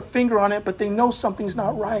can't put their finger on it, but they know something's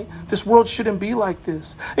not right. This world shouldn't be like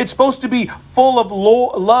this. It's supposed to be full of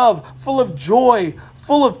love, full of joy,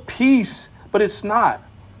 full of peace, but it's not.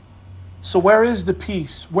 So where is the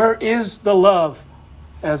peace? Where is the love?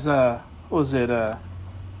 As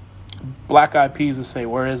Black Eyed Peas would say,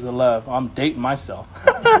 where is the love? I'm dating myself.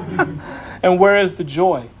 And where is the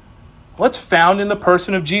joy? Well, it's found in the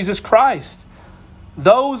person of Jesus Christ.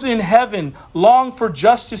 Those in heaven long for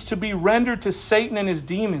justice to be rendered to Satan and his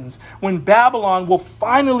demons, when Babylon will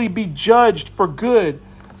finally be judged for good.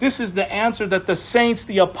 This is the answer that the saints,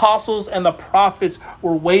 the apostles, and the prophets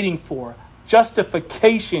were waiting for.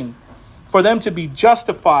 Justification. For them to be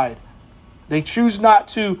justified. They choose not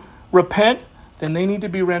to repent, then they need to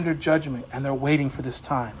be rendered judgment, and they're waiting for this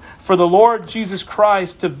time. For the Lord Jesus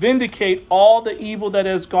Christ to vindicate all the evil that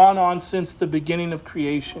has gone on since the beginning of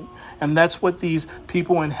creation. And that's what these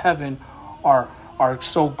people in heaven are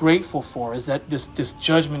so grateful for, is that this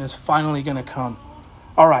judgment is finally going to come.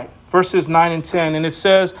 All right, verses 9 and 10. And it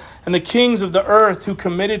says, and the kings of the earth who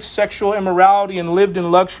committed sexual immorality and lived in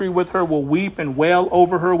luxury with her will weep and wail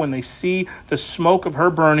over her when they see the smoke of her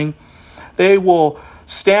burning. They will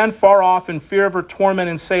stand far off in fear of her torment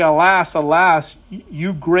and say, alas, alas,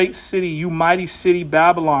 you great city, you mighty city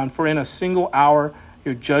Babylon, for in a single hour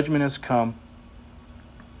your judgment has come.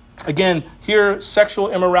 Again, here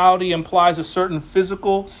sexual immorality implies a certain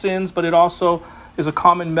physical sins, but it also is a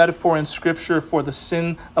common metaphor in Scripture for the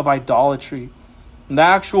sin of idolatry. And the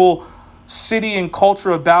actual city and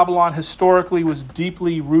culture of Babylon historically was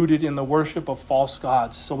deeply rooted in the worship of false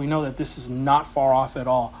gods. So we know that this is not far off at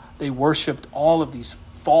all. They worshipped all of these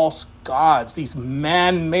false gods, these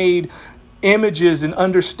man-made images and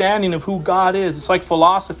understanding of who God is. It's like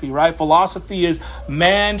philosophy, right? Philosophy is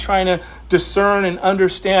man trying to discern and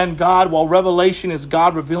understand God, while revelation is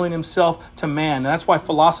God revealing himself to man. And that's why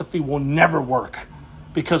philosophy will never work,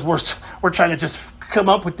 because we're trying to just come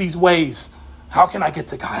up with these ways. How can I get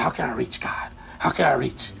to God? How can I reach God? How can I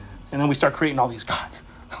reach? And then we start creating all these gods.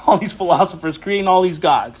 All these philosophers creating all these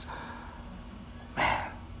gods.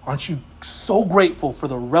 Man, aren't you so grateful for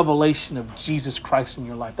the revelation of Jesus Christ in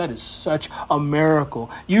your life? That is such a miracle.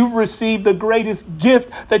 You've received the greatest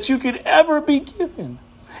gift that you could ever be given.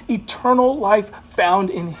 Eternal life found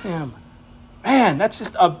in him. Man,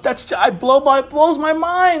 it blows my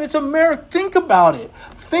mind. It's a miracle. Think about it.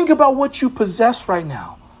 Think about what you possess right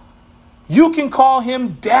now. You can call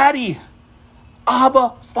him Daddy,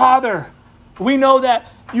 Abba, Father. We know that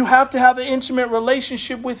you have to have an intimate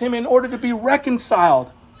relationship with him in order to be reconciled.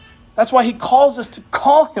 That's why he calls us to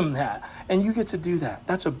call him that. And you get to do that.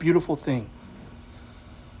 That's a beautiful thing.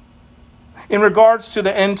 In regards to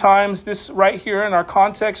the end times, this right here in our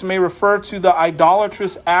context may refer to the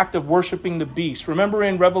idolatrous act of worshiping the beast. Remember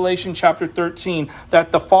in Revelation chapter 13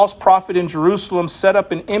 that the false prophet in Jerusalem set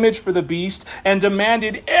up an image for the beast and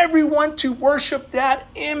demanded everyone to worship that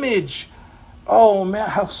image. Oh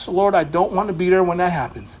man, Lord, I don't want to be there when that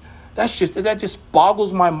happens. That just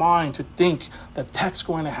boggles my mind to think that that's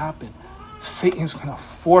going to happen. Satan's going to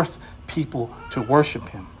force people to worship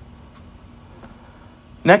him.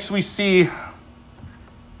 Next, we see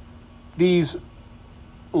these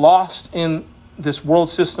lost in this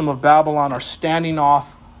world system of Babylon are standing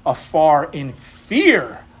off afar in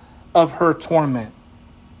fear of her torment.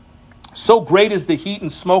 So great is the heat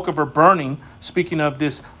and smoke of her burning, speaking of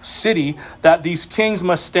this city, that these kings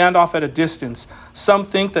must stand off at a distance. Some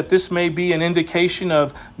think that this may be an indication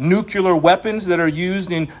of nuclear weapons that are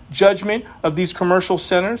used in judgment of these commercial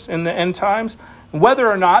centers in the end times.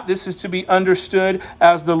 Whether or not this is to be understood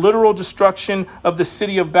as the literal destruction of the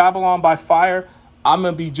city of Babylon by fire, I'm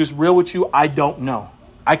going to be just real with you. I don't know.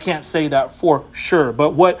 I can't say that for sure. But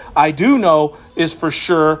what I do know is for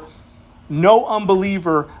sure, no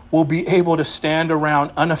unbeliever will be able to stand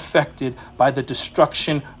around unaffected by the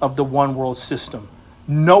destruction of the one world system.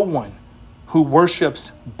 No one who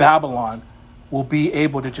worships Babylon will be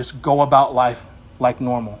able to just go about life like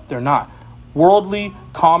normal. They're not. Worldly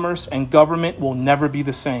commerce and government will never be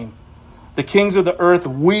the same. The kings of the earth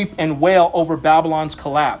weep and wail over Babylon's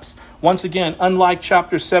collapse. Once again, unlike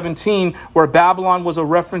chapter 17, where Babylon was a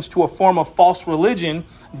reference to a form of false religion,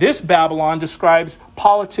 this Babylon describes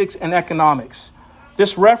politics and economics.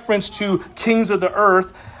 This reference to kings of the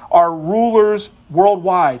earth are rulers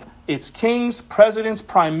worldwide. It's kings, presidents,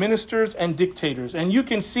 prime ministers, and dictators. And you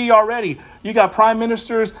can see already, you got prime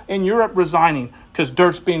ministers in Europe resigning because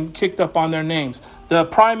dirt's being kicked up on their names. The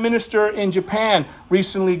prime minister in Japan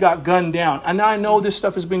recently got gunned down. And I know this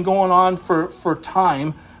stuff has been going on for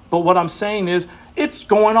time, but what I'm saying is it's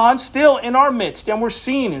going on still in our midst, and we're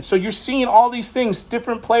seeing it. So you're seeing all these things,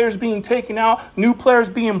 different players being taken out, new players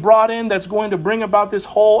being brought in that's going to bring about this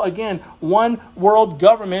whole, again, one world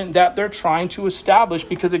government that they're trying to establish,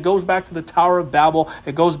 because it goes back to the Tower of Babel.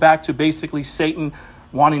 It goes back to basically Satan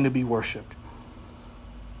wanting to be worshipped.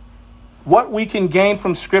 What we can gain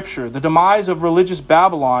from Scripture, the demise of religious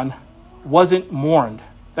Babylon wasn't mourned.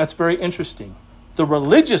 That's very interesting. The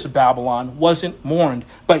religious Babylon wasn't mourned.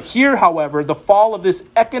 But here, however, the fall of this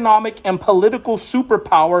economic and political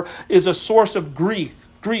superpower is a source of grief.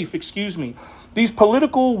 These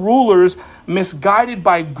political rulers, misguided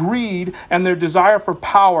by greed and their desire for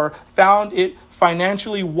power, found it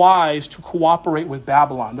financially wise to cooperate with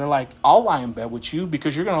Babylon. They're like, I'll lie in bed with you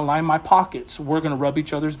because you're going to line my pockets. We're going to rub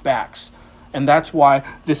each other's backs. And that's why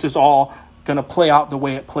this is all going to play out the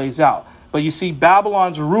way it plays out. But you see,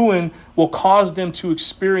 Babylon's ruin will cause them to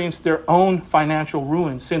experience their own financial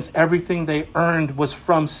ruin, since everything they earned was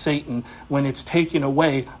from Satan. When it's taken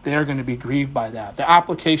away, they're going to be grieved by that. The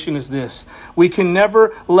application is this: we can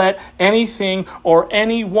never let anything or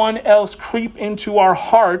anyone else creep into our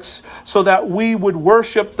hearts so that we would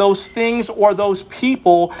worship those things or those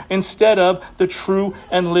people instead of the true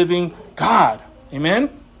and living God. Amen?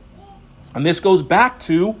 And this goes back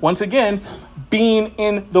to, once again, being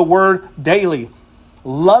in the Word daily,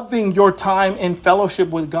 loving your time in fellowship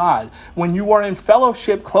with God. When you are in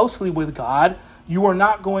fellowship closely with God, you are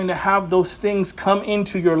not going to have those things come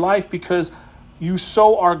into your life because you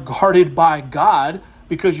so are guarded by God,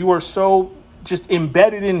 because you are so just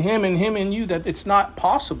embedded in Him and Him in you that it's not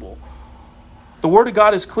possible. The Word of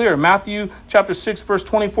God is clear. Matthew chapter 6, verse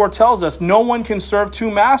 24 tells us, no one can serve two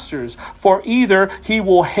masters, for either he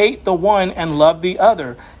will hate the one and love the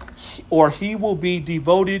other, or he will be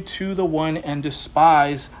devoted to the one and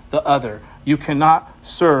despise the other. You cannot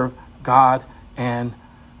serve God and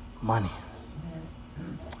money.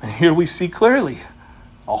 And here we see clearly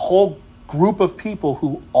a whole group of people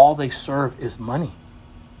who all they serve is money.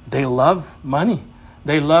 They love money.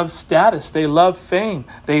 They love status. They love fame.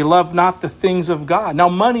 They love not the things of God. Now,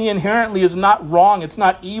 money inherently is not wrong. It's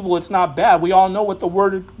not evil. It's not bad. We all know what the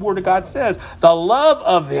Word of God says. The love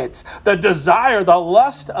of it, the desire, the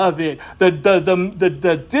lust of it,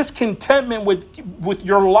 the discontentment with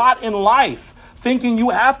your lot in life, thinking you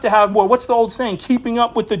have to have more. What's the old saying? Keeping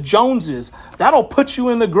up with the Joneses. That'll put you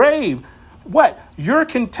in the grave. What? Your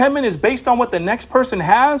contentment is based on what the next person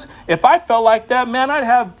has? If I felt like that, man, I'd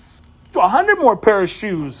have 100 more pair of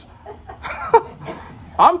shoes.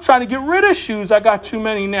 I'm trying to get rid of shoes. I got too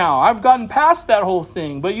many now. I've gotten past that whole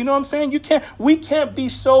thing. But you know what I'm saying? We can't be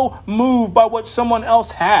so moved by what someone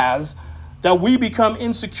else has that we become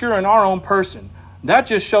insecure in our own person. That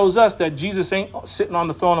just shows us that Jesus ain't sitting on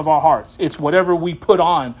the throne of our hearts. It's whatever we put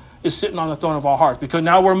on is sitting on the throne of our hearts, because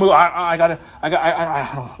now we're moved. I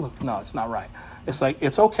don't look. No, it's not right. It's like,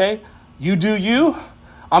 it's okay. You do you.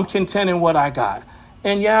 I'm content in what I got.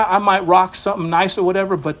 And yeah, I might rock something nice or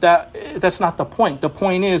whatever, but that's not the point. The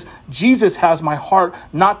point is Jesus has my heart,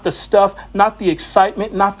 not the stuff, not the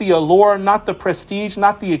excitement, not the allure, not the prestige,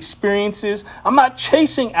 not the experiences. I'm not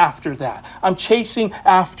chasing after that. I'm chasing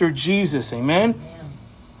after Jesus. Amen.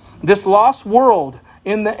 This lost world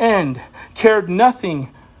in the end cared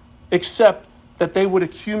nothing except that they would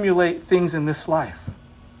accumulate things in this life.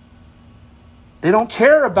 They don't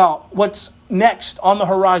care about what's next on the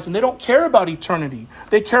horizon. They don't care about eternity.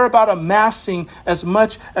 They care about amassing as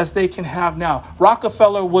much as they can have now.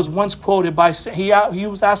 Rockefeller was once quoted by, he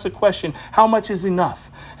was asked a question, how much is enough?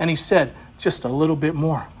 And he said, just a little bit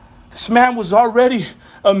more. This man was already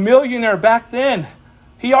a millionaire back then.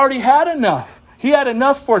 He already had enough. He had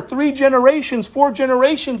enough for 3 generations, 4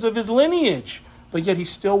 generations of his lineage. But yet he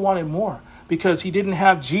still wanted more, because he didn't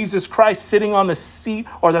have Jesus Christ sitting on the seat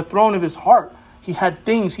or the throne of his heart. He had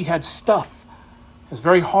things, he had stuff. It's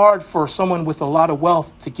very hard for someone with a lot of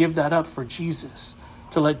wealth to give that up for Jesus,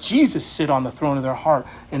 to let Jesus sit on the throne of their heart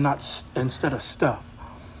and not instead of stuff.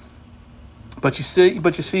 But you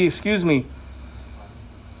see, excuse me,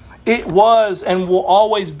 it was and will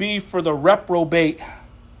always be for the reprobate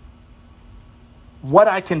what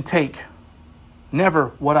I can take, never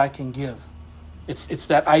what I can give. It's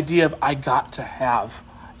that idea of I got to have,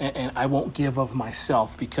 and I won't give of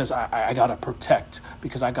myself because I got to protect,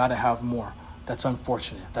 because I got to have more. That's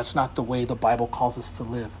unfortunate. That's not the way the Bible calls us to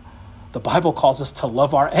live. The Bible calls us to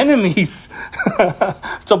love our enemies,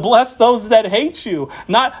 to bless those that hate you,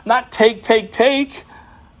 not take.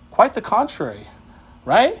 Quite the contrary,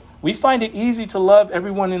 right? We find it easy to love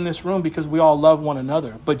everyone in this room because we all love one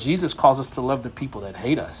another. But Jesus calls us to love the people that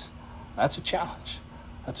hate us. That's a challenge.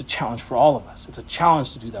 That's a challenge for all of us. It's a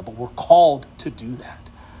challenge to do that, but we're called to do that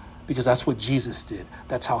because that's what Jesus did.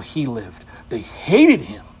 That's how he lived. They hated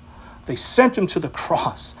him. They sent him to the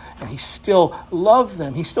cross, and he still loved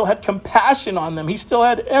them. He still had compassion on them. He still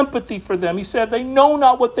had empathy for them. He said, they know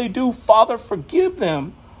not what they do. Father, forgive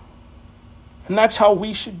them. And that's how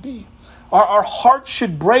we should be. Our hearts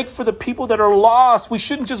should break for the people that are lost. We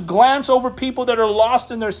shouldn't just glance over people that are lost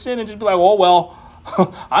in their sin and just be like, oh, well,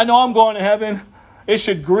 I know I'm going to heaven. It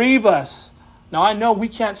should grieve us. Now, I know we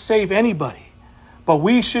can't save anybody, but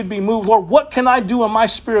we should be moved. Lord, what can I do in my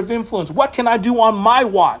sphere of influence? What can I do on my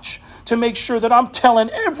watch to make sure that I'm telling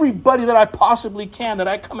everybody that I possibly can, that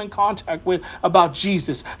I come in contact with, about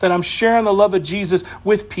Jesus, that I'm sharing the love of Jesus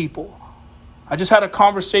with people? I just had a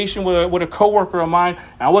conversation with a coworker of mine,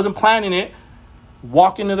 and I wasn't planning it,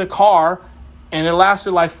 walk into the car, and it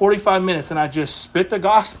lasted like 45 minutes, and I just spit the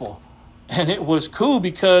gospel. And it was cool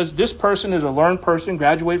because this person is a learned person,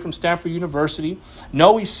 graduated from Stanford University.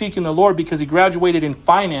 No, he's seeking the Lord because he graduated in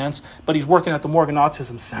finance, but he's working at the Morgan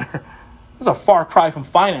Autism Center. It's a far cry from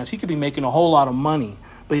finance. He could be making a whole lot of money,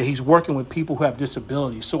 but he's working with people who have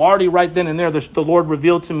disabilities. So already right then and there, the Lord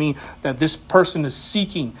revealed to me that this person is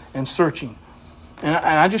seeking and searching. And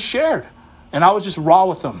I just shared. And I was just raw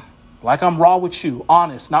with him, like I'm raw with you,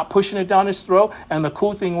 honest, not pushing it down his throat. And the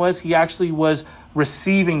cool thing was he actually was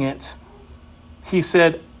receiving it. He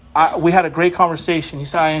said, we had a great conversation. He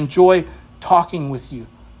said, I enjoy talking with you.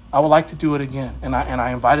 I would like to do it again. And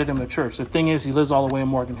I invited him to church. The thing is, he lives all the way in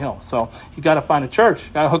Morgan Hill. So you got to find a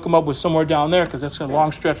church. Got to hook him up with somewhere down there because that's a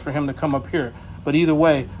long stretch for him to come up here. But either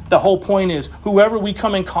way, the whole point is whoever we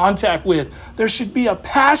come in contact with, there should be a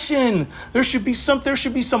passion. There should be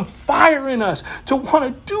some fire in us to want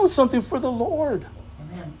to do something for the Lord.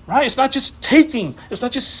 Amen. Right? It's not just taking. It's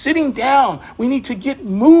not just sitting down. We need to get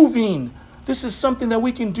moving. This is something that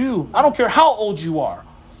we can do. I don't care how old you are.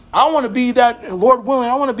 I want to be that, Lord willing,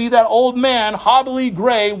 I want to be that old man, hobbly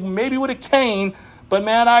gray, maybe with a cane. But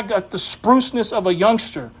man, I got the spruceness of a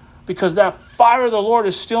youngster because that fire of the Lord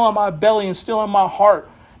is still in my belly and still in my heart.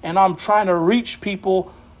 And I'm trying to reach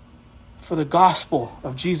people for the gospel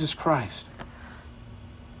of Jesus Christ.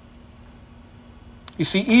 You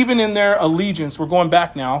see, even in their allegiance, we're going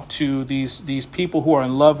back now to these people who are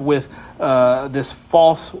in love with this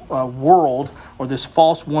false world or this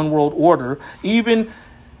false one world order. Even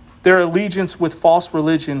their allegiance with false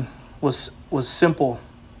religion was simple.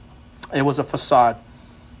 It was a facade.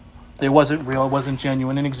 It wasn't real. It wasn't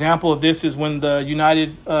genuine. An example of this is when the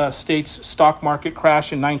United States stock market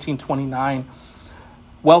crashed in 1929.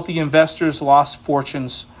 Wealthy investors lost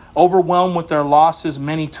fortunes. Overwhelmed with their losses,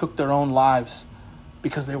 many took their own lives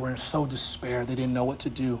because they were in so despair. They didn't know what to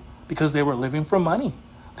do because they were living for money.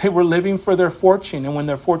 They were living for their fortune. And when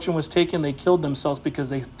their fortune was taken, they killed themselves because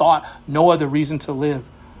they thought no other reason to live.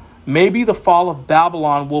 Maybe the fall of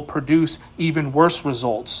Babylon will produce even worse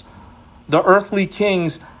results. The earthly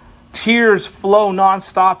kings, tears flow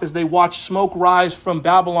nonstop as they watch smoke rise from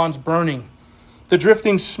Babylon's burning. The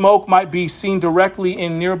drifting smoke might be seen directly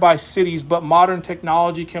in nearby cities, but modern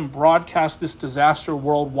technology can broadcast this disaster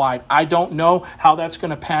worldwide. I don't know how that's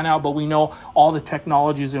going to pan out, but we know all the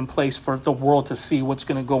technology is in place for the world to see what's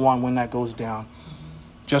going to go on when that goes down.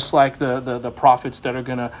 Just like the prophets that are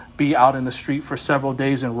going to be out in the street for several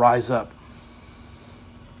days and rise up.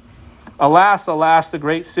 Alas, alas, the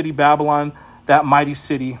great city Babylon, that mighty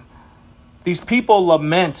city. These people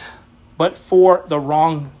lament, but for the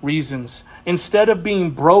wrong reasons. Instead of being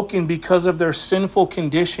broken because of their sinful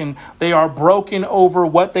condition, they are broken over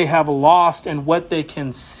what they have lost and what they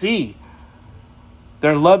can see.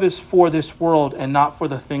 Their love is for this world and not for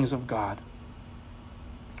the things of God.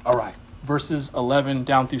 All right, verses 11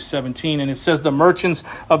 down through 17. And it says, the merchants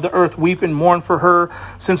of the earth weep and mourn for her,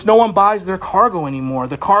 since no one buys their cargo anymore.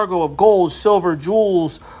 The cargo of gold, silver,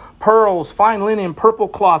 jewels, pearls, fine linen, purple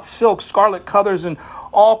cloth, silk, scarlet colors, and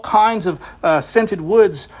all kinds of scented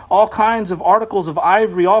woods, all kinds of articles of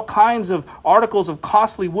ivory, all kinds of articles of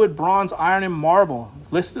costly wood, bronze, iron, and marble.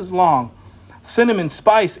 List is long. Cinnamon,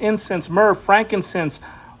 spice, incense, myrrh, frankincense,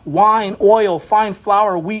 wine, oil, fine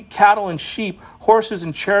flour, wheat, cattle, and sheep, horses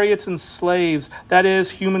and chariots and slaves, that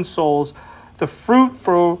is, human souls. The fruit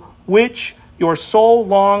for which your soul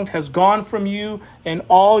longed has gone from you, and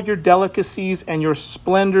all your delicacies and your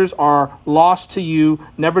splendors are lost to you,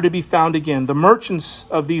 never to be found again. The merchants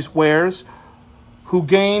of these wares who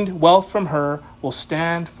gained wealth from her will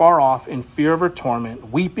stand far off in fear of her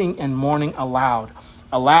torment, weeping and mourning aloud.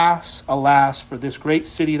 Alas, alas, for this great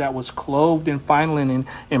city that was clothed in fine linen,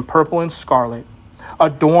 in purple and scarlet,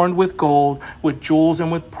 adorned with gold, with jewels,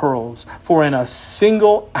 and with pearls. For in a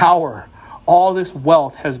single hour, all this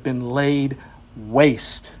wealth has been laid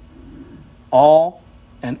waste. All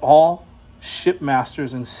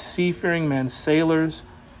shipmasters and seafaring men, sailors,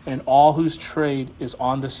 and all whose trade is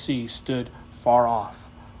on the sea stood far off.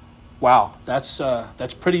 Wow, that's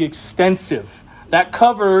pretty extensive. That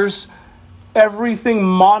covers everything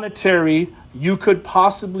monetary you could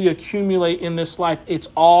possibly accumulate in this life. It's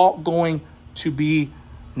all going to be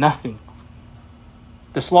nothing.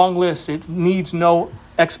 This long list, it needs no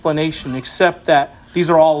explanation except that these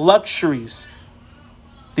are all luxuries.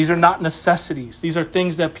 These are not necessities. These are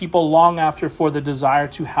things that people long after for the desire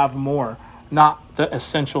to have more, not the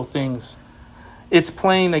essential things. It's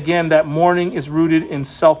plain, again, that mourning is rooted in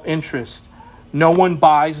self-interest. No one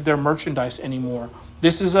buys their merchandise anymore.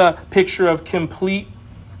 This is a picture of complete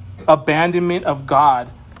abandonment of God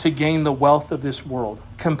to gain the wealth of this world.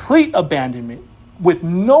 Complete abandonment with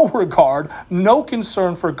no regard, no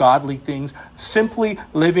concern for godly things, simply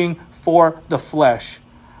living for the flesh.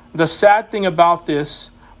 The sad thing about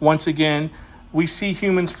this, once again, we see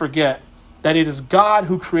humans forget that it is God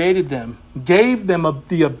who created them, gave them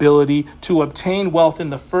the ability to obtain wealth in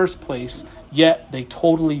the first place, yet they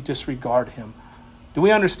totally disregard him. Do we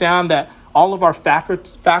understand that all of our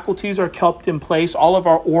faculties are kept in place, all of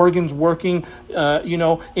our organs working,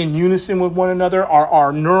 in unison with one another,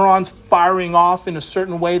 our neurons firing off in a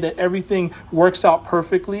certain way that everything works out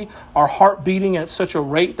perfectly, our heart beating at such a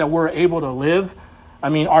rate that we're able to live? I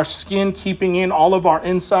mean, our skin keeping in all of our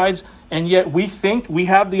insides, and yet we think we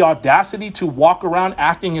have the audacity to walk around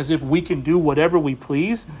acting as if we can do whatever we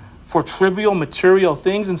please for trivial material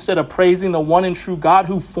things instead of praising the one and true God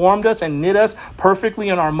who formed us and knit us perfectly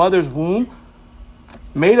in our mother's womb,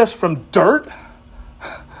 made us from dirt.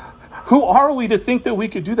 Who are we to think that we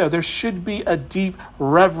could do that? There should be a deep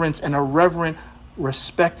reverence and a reverent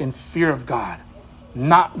respect and fear of God,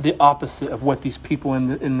 not the opposite of what these people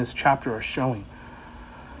in this chapter are showing.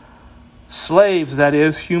 Slaves, that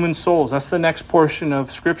is, human souls. That's the next portion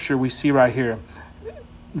of scripture we see right here.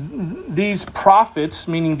 These profits,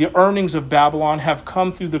 meaning the earnings of Babylon, have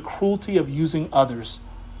come through the cruelty of using others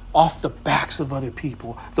off the backs of other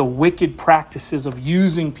people, the wicked practices of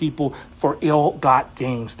using people for ill-got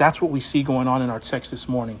gains. That's what we see going on in our text this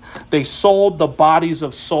morning. They sold the bodies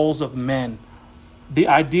of souls of men. The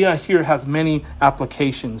idea here has many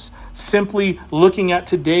applications. Simply looking at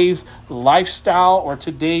today's lifestyle or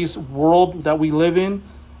today's world that we live in,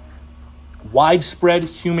 widespread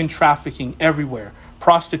human trafficking everywhere.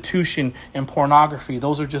 Prostitution and pornography,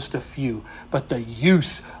 those are just a few. But the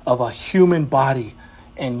use of a human body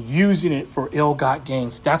and using it for ill-got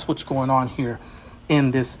gains, that's what's going on here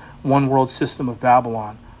in this one world system of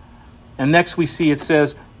Babylon. And next we see it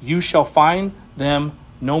says, you shall find them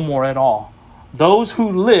no more at all. Those who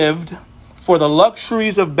lived for the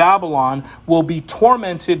luxuries of Babylon will be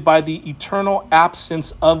tormented by the eternal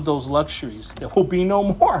absence of those luxuries. There will be no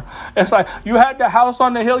more. It's like you had the house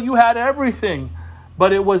on the hill, you had everything,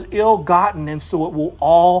 but it was ill-gotten, and so it will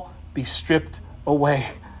all be stripped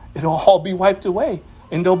away. It'll all be wiped away,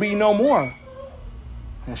 and there'll be no more.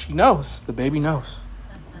 And she knows, the baby knows.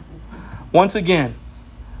 Once again,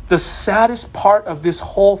 the saddest part of this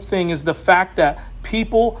whole thing is the fact that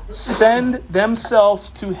people send themselves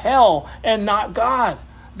to hell and not God.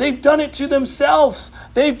 They've done it to themselves.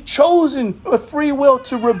 They've chosen a free will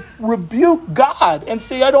to rebuke God and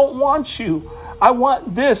say, I don't want you. I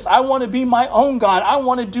want this. I want to be my own God. I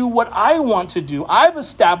want to do what I want to do. I've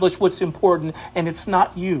established what's important, and it's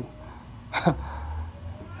not you.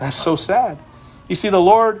 That's so sad. You see, the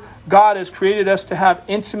Lord God has created us to have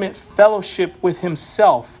intimate fellowship with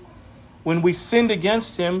himself. When we sinned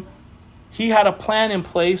against him, he had a plan in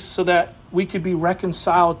place so that we could be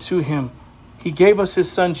reconciled to him. He gave us his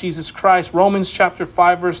son, Jesus Christ. Romans chapter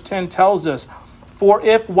 5, verse 10 tells us, for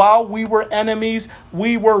if while we were enemies,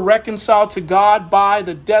 we were reconciled to God by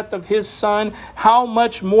the death of his son, how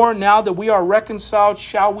much more now that we are reconciled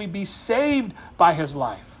shall we be saved by his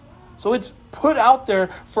life? So it's put out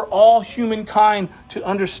there for all humankind to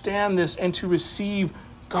understand this and to receive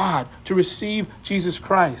God, to receive Jesus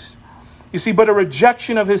Christ. You see, but a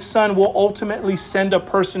rejection of his son will ultimately send a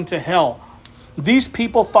person to hell. These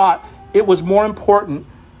people thought it was more important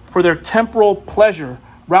for their temporal pleasure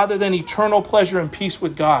rather than eternal pleasure and peace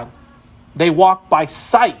with God. They walked by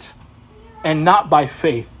sight and not by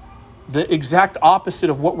faith. The exact opposite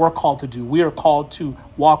of what we're called to do. We are called to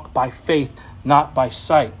walk by faith, not by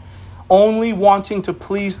sight. Only wanting to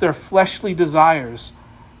please their fleshly desires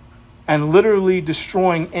and literally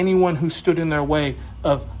destroying anyone who stood in their way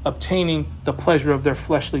of obtaining the pleasure of their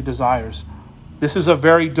fleshly desires. This is a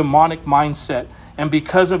very demonic mindset. And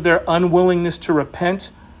because of their unwillingness to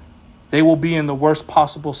repent, they will be in the worst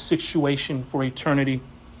possible situation for eternity,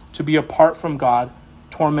 to be apart from God,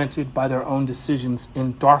 tormented by their own decisions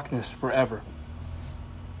in darkness forever.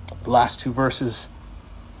 The last two verses,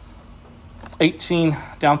 18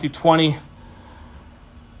 down through 20.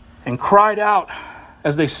 And cried out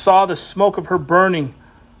as they saw the smoke of her burning,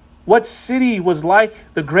 what city was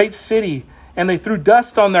like the great city? And they threw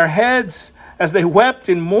dust on their heads as they wept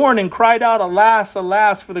and mourned and cried out, alas,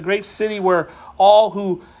 alas, for the great city where all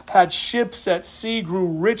who had ships at sea grew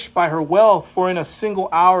rich by her wealth. For in a single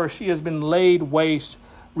hour she has been laid waste.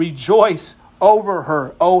 Rejoice over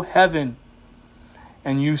her, O heaven,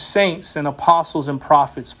 and you saints and apostles and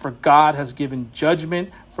prophets, for God has given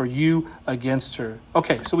judgment for you against her.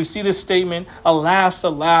 Okay, so we see this statement, alas,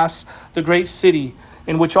 alas, the great city,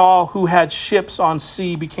 in which all who had ships on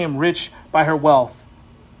sea became rich by her wealth.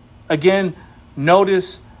 Again,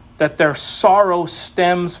 notice that their sorrow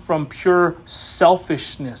stems from pure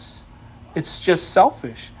selfishness. It's just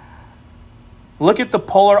selfish. Look at the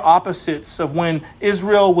polar opposites of when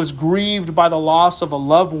Israel was grieved by the loss of a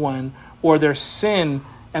loved one or their sin,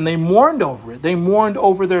 and they mourned over it. They mourned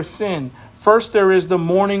over their sin. First, there is the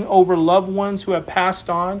mourning over loved ones who have passed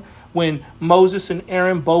on. When Moses and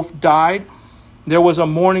Aaron both died, there was a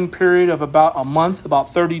mourning period of about a month,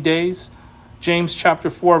 about 30 days. James chapter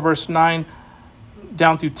 4, verse 9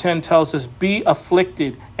 down through 10 tells us, be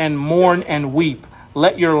afflicted and mourn and weep.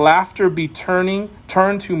 Let your laughter be turned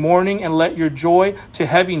to mourning, and let your joy to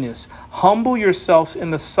heaviness. Humble yourselves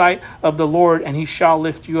in the sight of the Lord, and he shall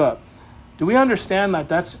lift you up. Do we understand that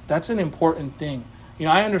that's an important thing? You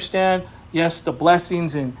know, I understand, yes, the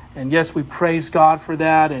blessings, and yes, we praise God for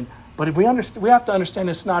that. But if we have to understand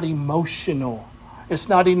it's not emotional. It's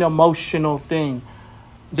not an emotional thing.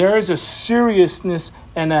 There is a seriousness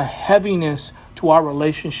and a heaviness to our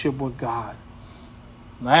relationship with God.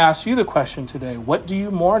 And I ask you the question today, what do you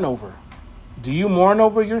mourn over? Do you mourn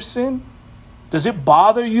over your sin? Does it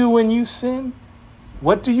bother you when you sin?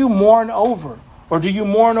 What do you mourn over? Or do you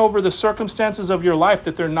mourn over the circumstances of your life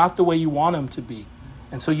that they're not the way you want them to be?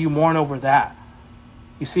 And so you mourn over that.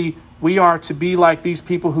 You see, we are to be like these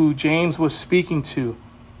people who James was speaking to.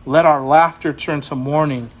 Let our laughter turn to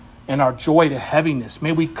mourning and our joy to heaviness.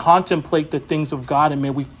 May we contemplate the things of God, and may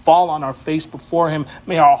we fall on our face before him.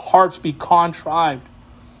 May our hearts be contrived.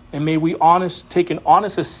 And may we take an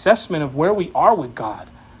honest assessment of where we are with God.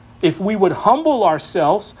 If we would humble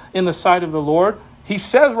ourselves in the sight of the Lord, he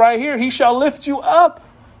says right here, he shall lift you up.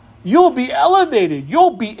 You'll be elevated.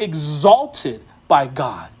 You'll be exalted by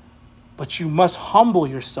God. But you must humble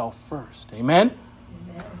yourself first. Amen?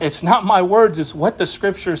 Amen. It's not my words. It's what the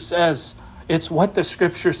scripture says. It's what the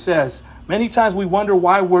scripture says. Many times we wonder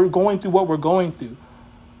why we're going through what we're going through.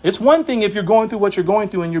 It's one thing if you're going through what you're going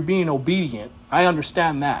through and you're being obedient. I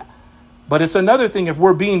understand that. But it's another thing if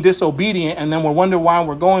we're being disobedient and then we're wondering why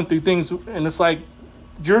we're going through things. And it's like,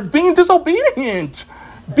 you're being disobedient.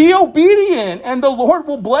 Be obedient and the Lord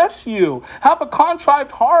will bless you. Have a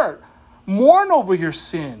contrite heart. Mourn over your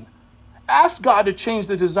sin. Ask God to change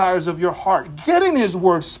the desires of your heart. Get in his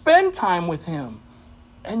word. Spend time with him.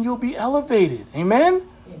 And you'll be elevated. Amen?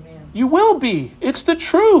 Amen. You will be. It's the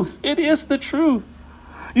truth. It is the truth.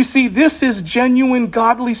 You see, this is genuine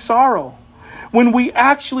godly sorrow. When we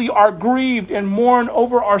actually are grieved and mourn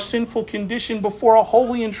over our sinful condition before a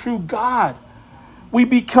holy and true God. We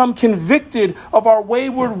become convicted of our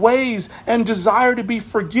wayward ways and desire to be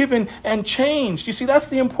forgiven and changed. You see, that's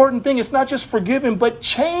the important thing. It's not just forgiven, but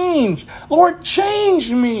change. Lord, change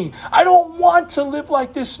me. I don't want to live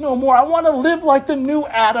like this no more. I want to live like the new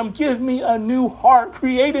Adam. Give me a new heart.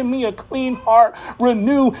 Create in me a clean heart.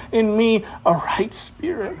 Renew in me a right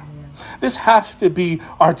spirit. This has to be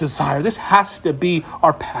our desire. This has to be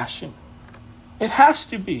our passion. It has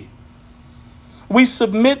to be. We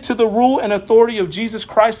submit to the rule and authority of Jesus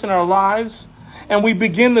Christ in our lives, and we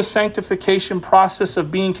begin the sanctification process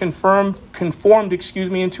of being conformed,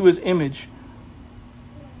 into his image.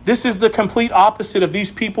 This is the complete opposite of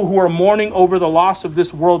these people who are mourning over the loss of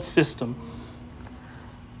this world system.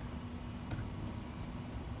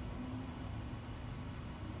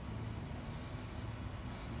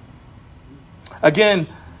 Again,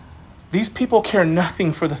 these people care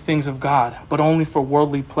nothing for the things of God, but only for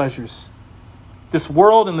worldly pleasures. This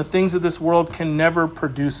world and the things of this world can never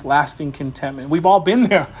produce lasting contentment. We've all been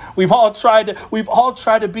there. We've all tried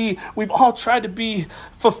to be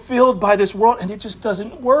fulfilled by this world, and it just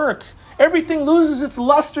doesn't work. Everything loses its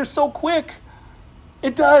luster so quick.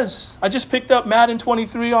 It does. I just picked up Madden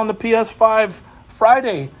 23 on the PS5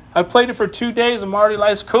 Friday. I've played it for 2 days. I'm already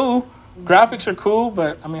like, it's cool. Graphics are cool,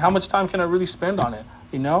 but I mean, how much time can I really spend on it?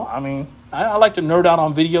 You know, I mean, I like to nerd out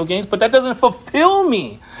on video games, but that doesn't fulfill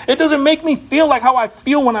me. It doesn't make me feel like how I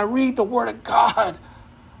feel when I read the word of God.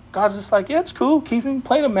 God's just like, yeah, it's cool. Keep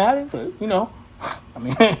playing the Madden, but you know, I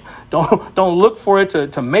mean, don't look for it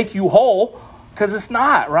to make you whole, because it's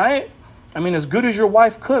not, right? I mean, as good as your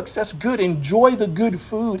wife cooks, that's good. Enjoy the good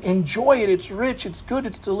food. Enjoy it. It's rich. It's good.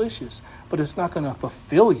 It's delicious. But it's not going to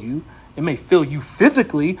fulfill you. It may fill you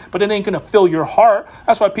physically, but it ain't going to fill your heart.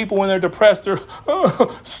 That's why people, when they're depressed, they're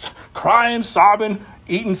crying, sobbing,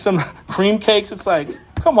 eating some cream cakes. It's like,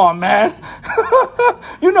 come on, man.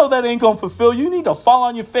 You know that ain't going to fulfill you. You need to fall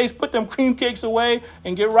on your face, put them cream cakes away,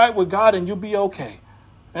 and get right with God, and you'll be okay.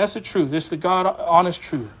 And that's the truth. It's the God honest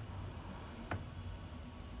truth.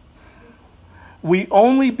 We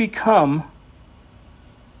only become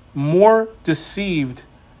more deceived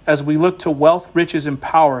as we look to wealth, riches, and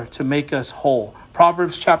power to make us whole.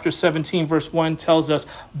 Proverbs chapter 17, verse 1 tells us,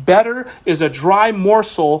 better is a dry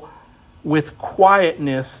morsel with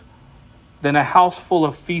quietness than a house full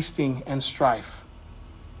of feasting and strife.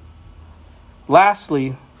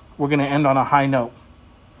 Lastly, we're going to end on a high note.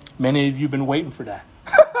 Many of you have been waiting for that.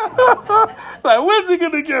 Like, when's it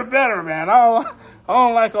going to get better, man? I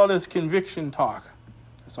don't like all this conviction talk.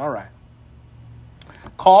 It's all right.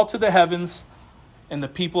 Call to the heavens, and the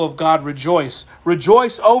people of God rejoice.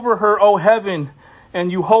 Rejoice over her, O heaven, and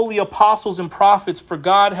you holy apostles and prophets, for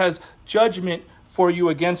God has judgment for you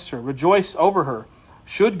against her. Rejoice over her.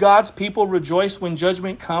 Should God's people rejoice when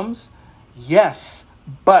judgment comes? Yes,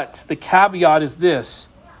 but the caveat is this.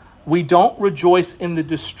 We don't rejoice in the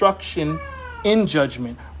destruction in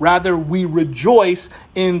judgment. Rather, we rejoice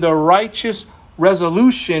in the righteous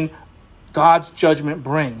resolution God's judgment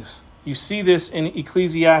brings. You see this in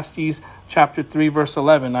Ecclesiastes chapter 3, verse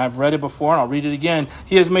 11. I've read it before, and I'll read it again.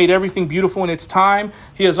 He has made everything beautiful in its time.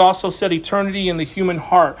 He has also set eternity in the human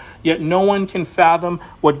heart. Yet no one can fathom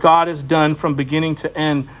what God has done from beginning to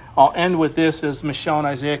end. I'll end with this as Michelle and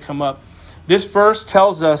Isaiah come up. This verse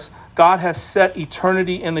tells us God has set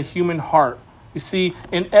eternity in the human heart. You see,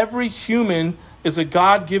 in every human is a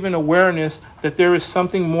God-given awareness that there is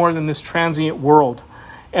something more than this transient world.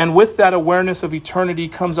 And with that awareness of eternity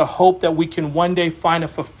comes a hope that we can one day find a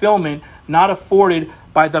fulfillment not afforded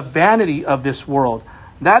by the vanity of this world.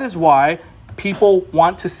 That is why people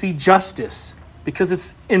want to see justice, because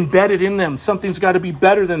it's embedded in them. Something's got to be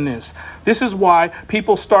better than this. This is why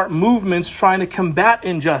people start movements trying to combat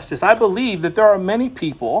injustice. I believe that there are many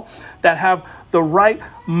people that have the right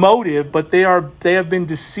motive, but they have been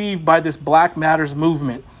deceived by this Black Matters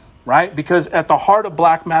movement. right? Because at the heart of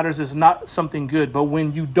Black Matters is not something good. But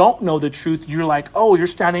when you don't know the truth, you're like, oh, you're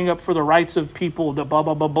standing up for the rights of people, the blah,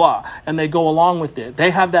 blah, blah, blah. And they go along with it.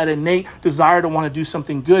 They have that innate desire to want to do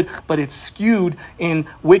something good, but it's skewed in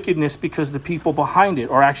wickedness because the people behind it,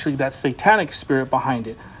 or actually that satanic spirit behind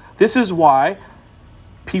it. This is why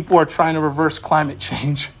people are trying to reverse climate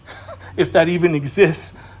change, if that even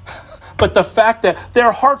exists. But the fact that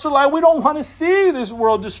their hearts are like, we don't want to see this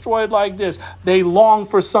world destroyed like this. They long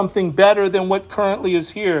for something better than what currently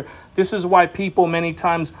is here. This is why people many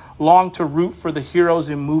times long to root for the heroes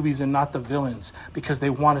in movies and not the villains, because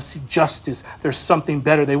they want to see justice. There's something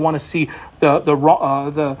better. They want to see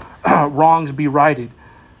the wrongs be righted.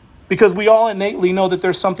 Because we all innately know that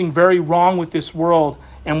there's something very wrong with this world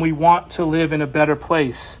and we want to live in a better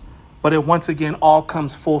place. But it once again all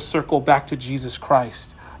comes full circle back to Jesus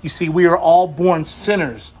Christ. You see, we are all born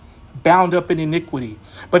sinners, bound up in iniquity.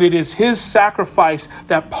 But it is his sacrifice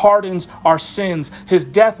that pardons our sins, his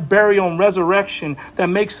death, burial, and resurrection that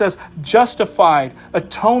makes us justified,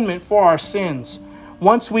 atonement for our sins.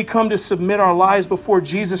 Once we come to submit our lives before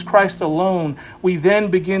Jesus Christ alone, we then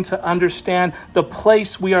begin to understand the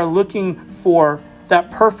place we are looking for. That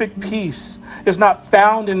perfect peace is not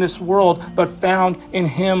found in this world, but found in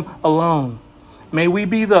him alone. May we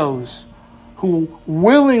be those who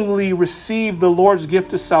willingly receive the Lord's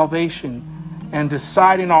gift of salvation and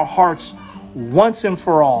decide in our hearts once and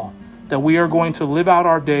for all that we are going to live out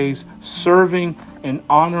our days serving and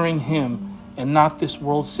honoring him and not this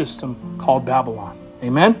world system called Babylon.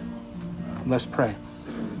 Amen? Let's pray.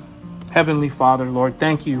 Heavenly Father, Lord,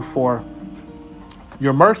 thank you for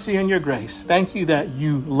your mercy and your grace. Thank you that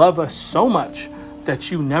you love us so much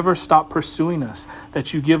that you never stop pursuing us,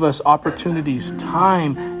 that you give us opportunities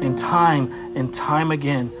time and time and time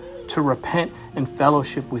again to repent and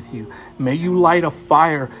fellowship with you. May you light a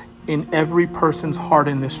fire in every person's heart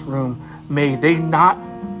in this room. May they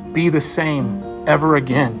not be the same ever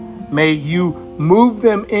again. May you move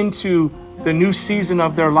them into the new season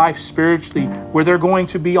of their life spiritually, where they're going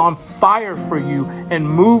to be on fire for you and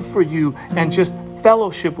move for you and just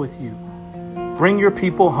fellowship with you. Bring your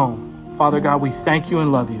people home. Father God, we thank you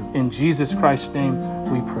and love you. In Jesus Christ's name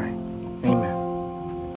we pray.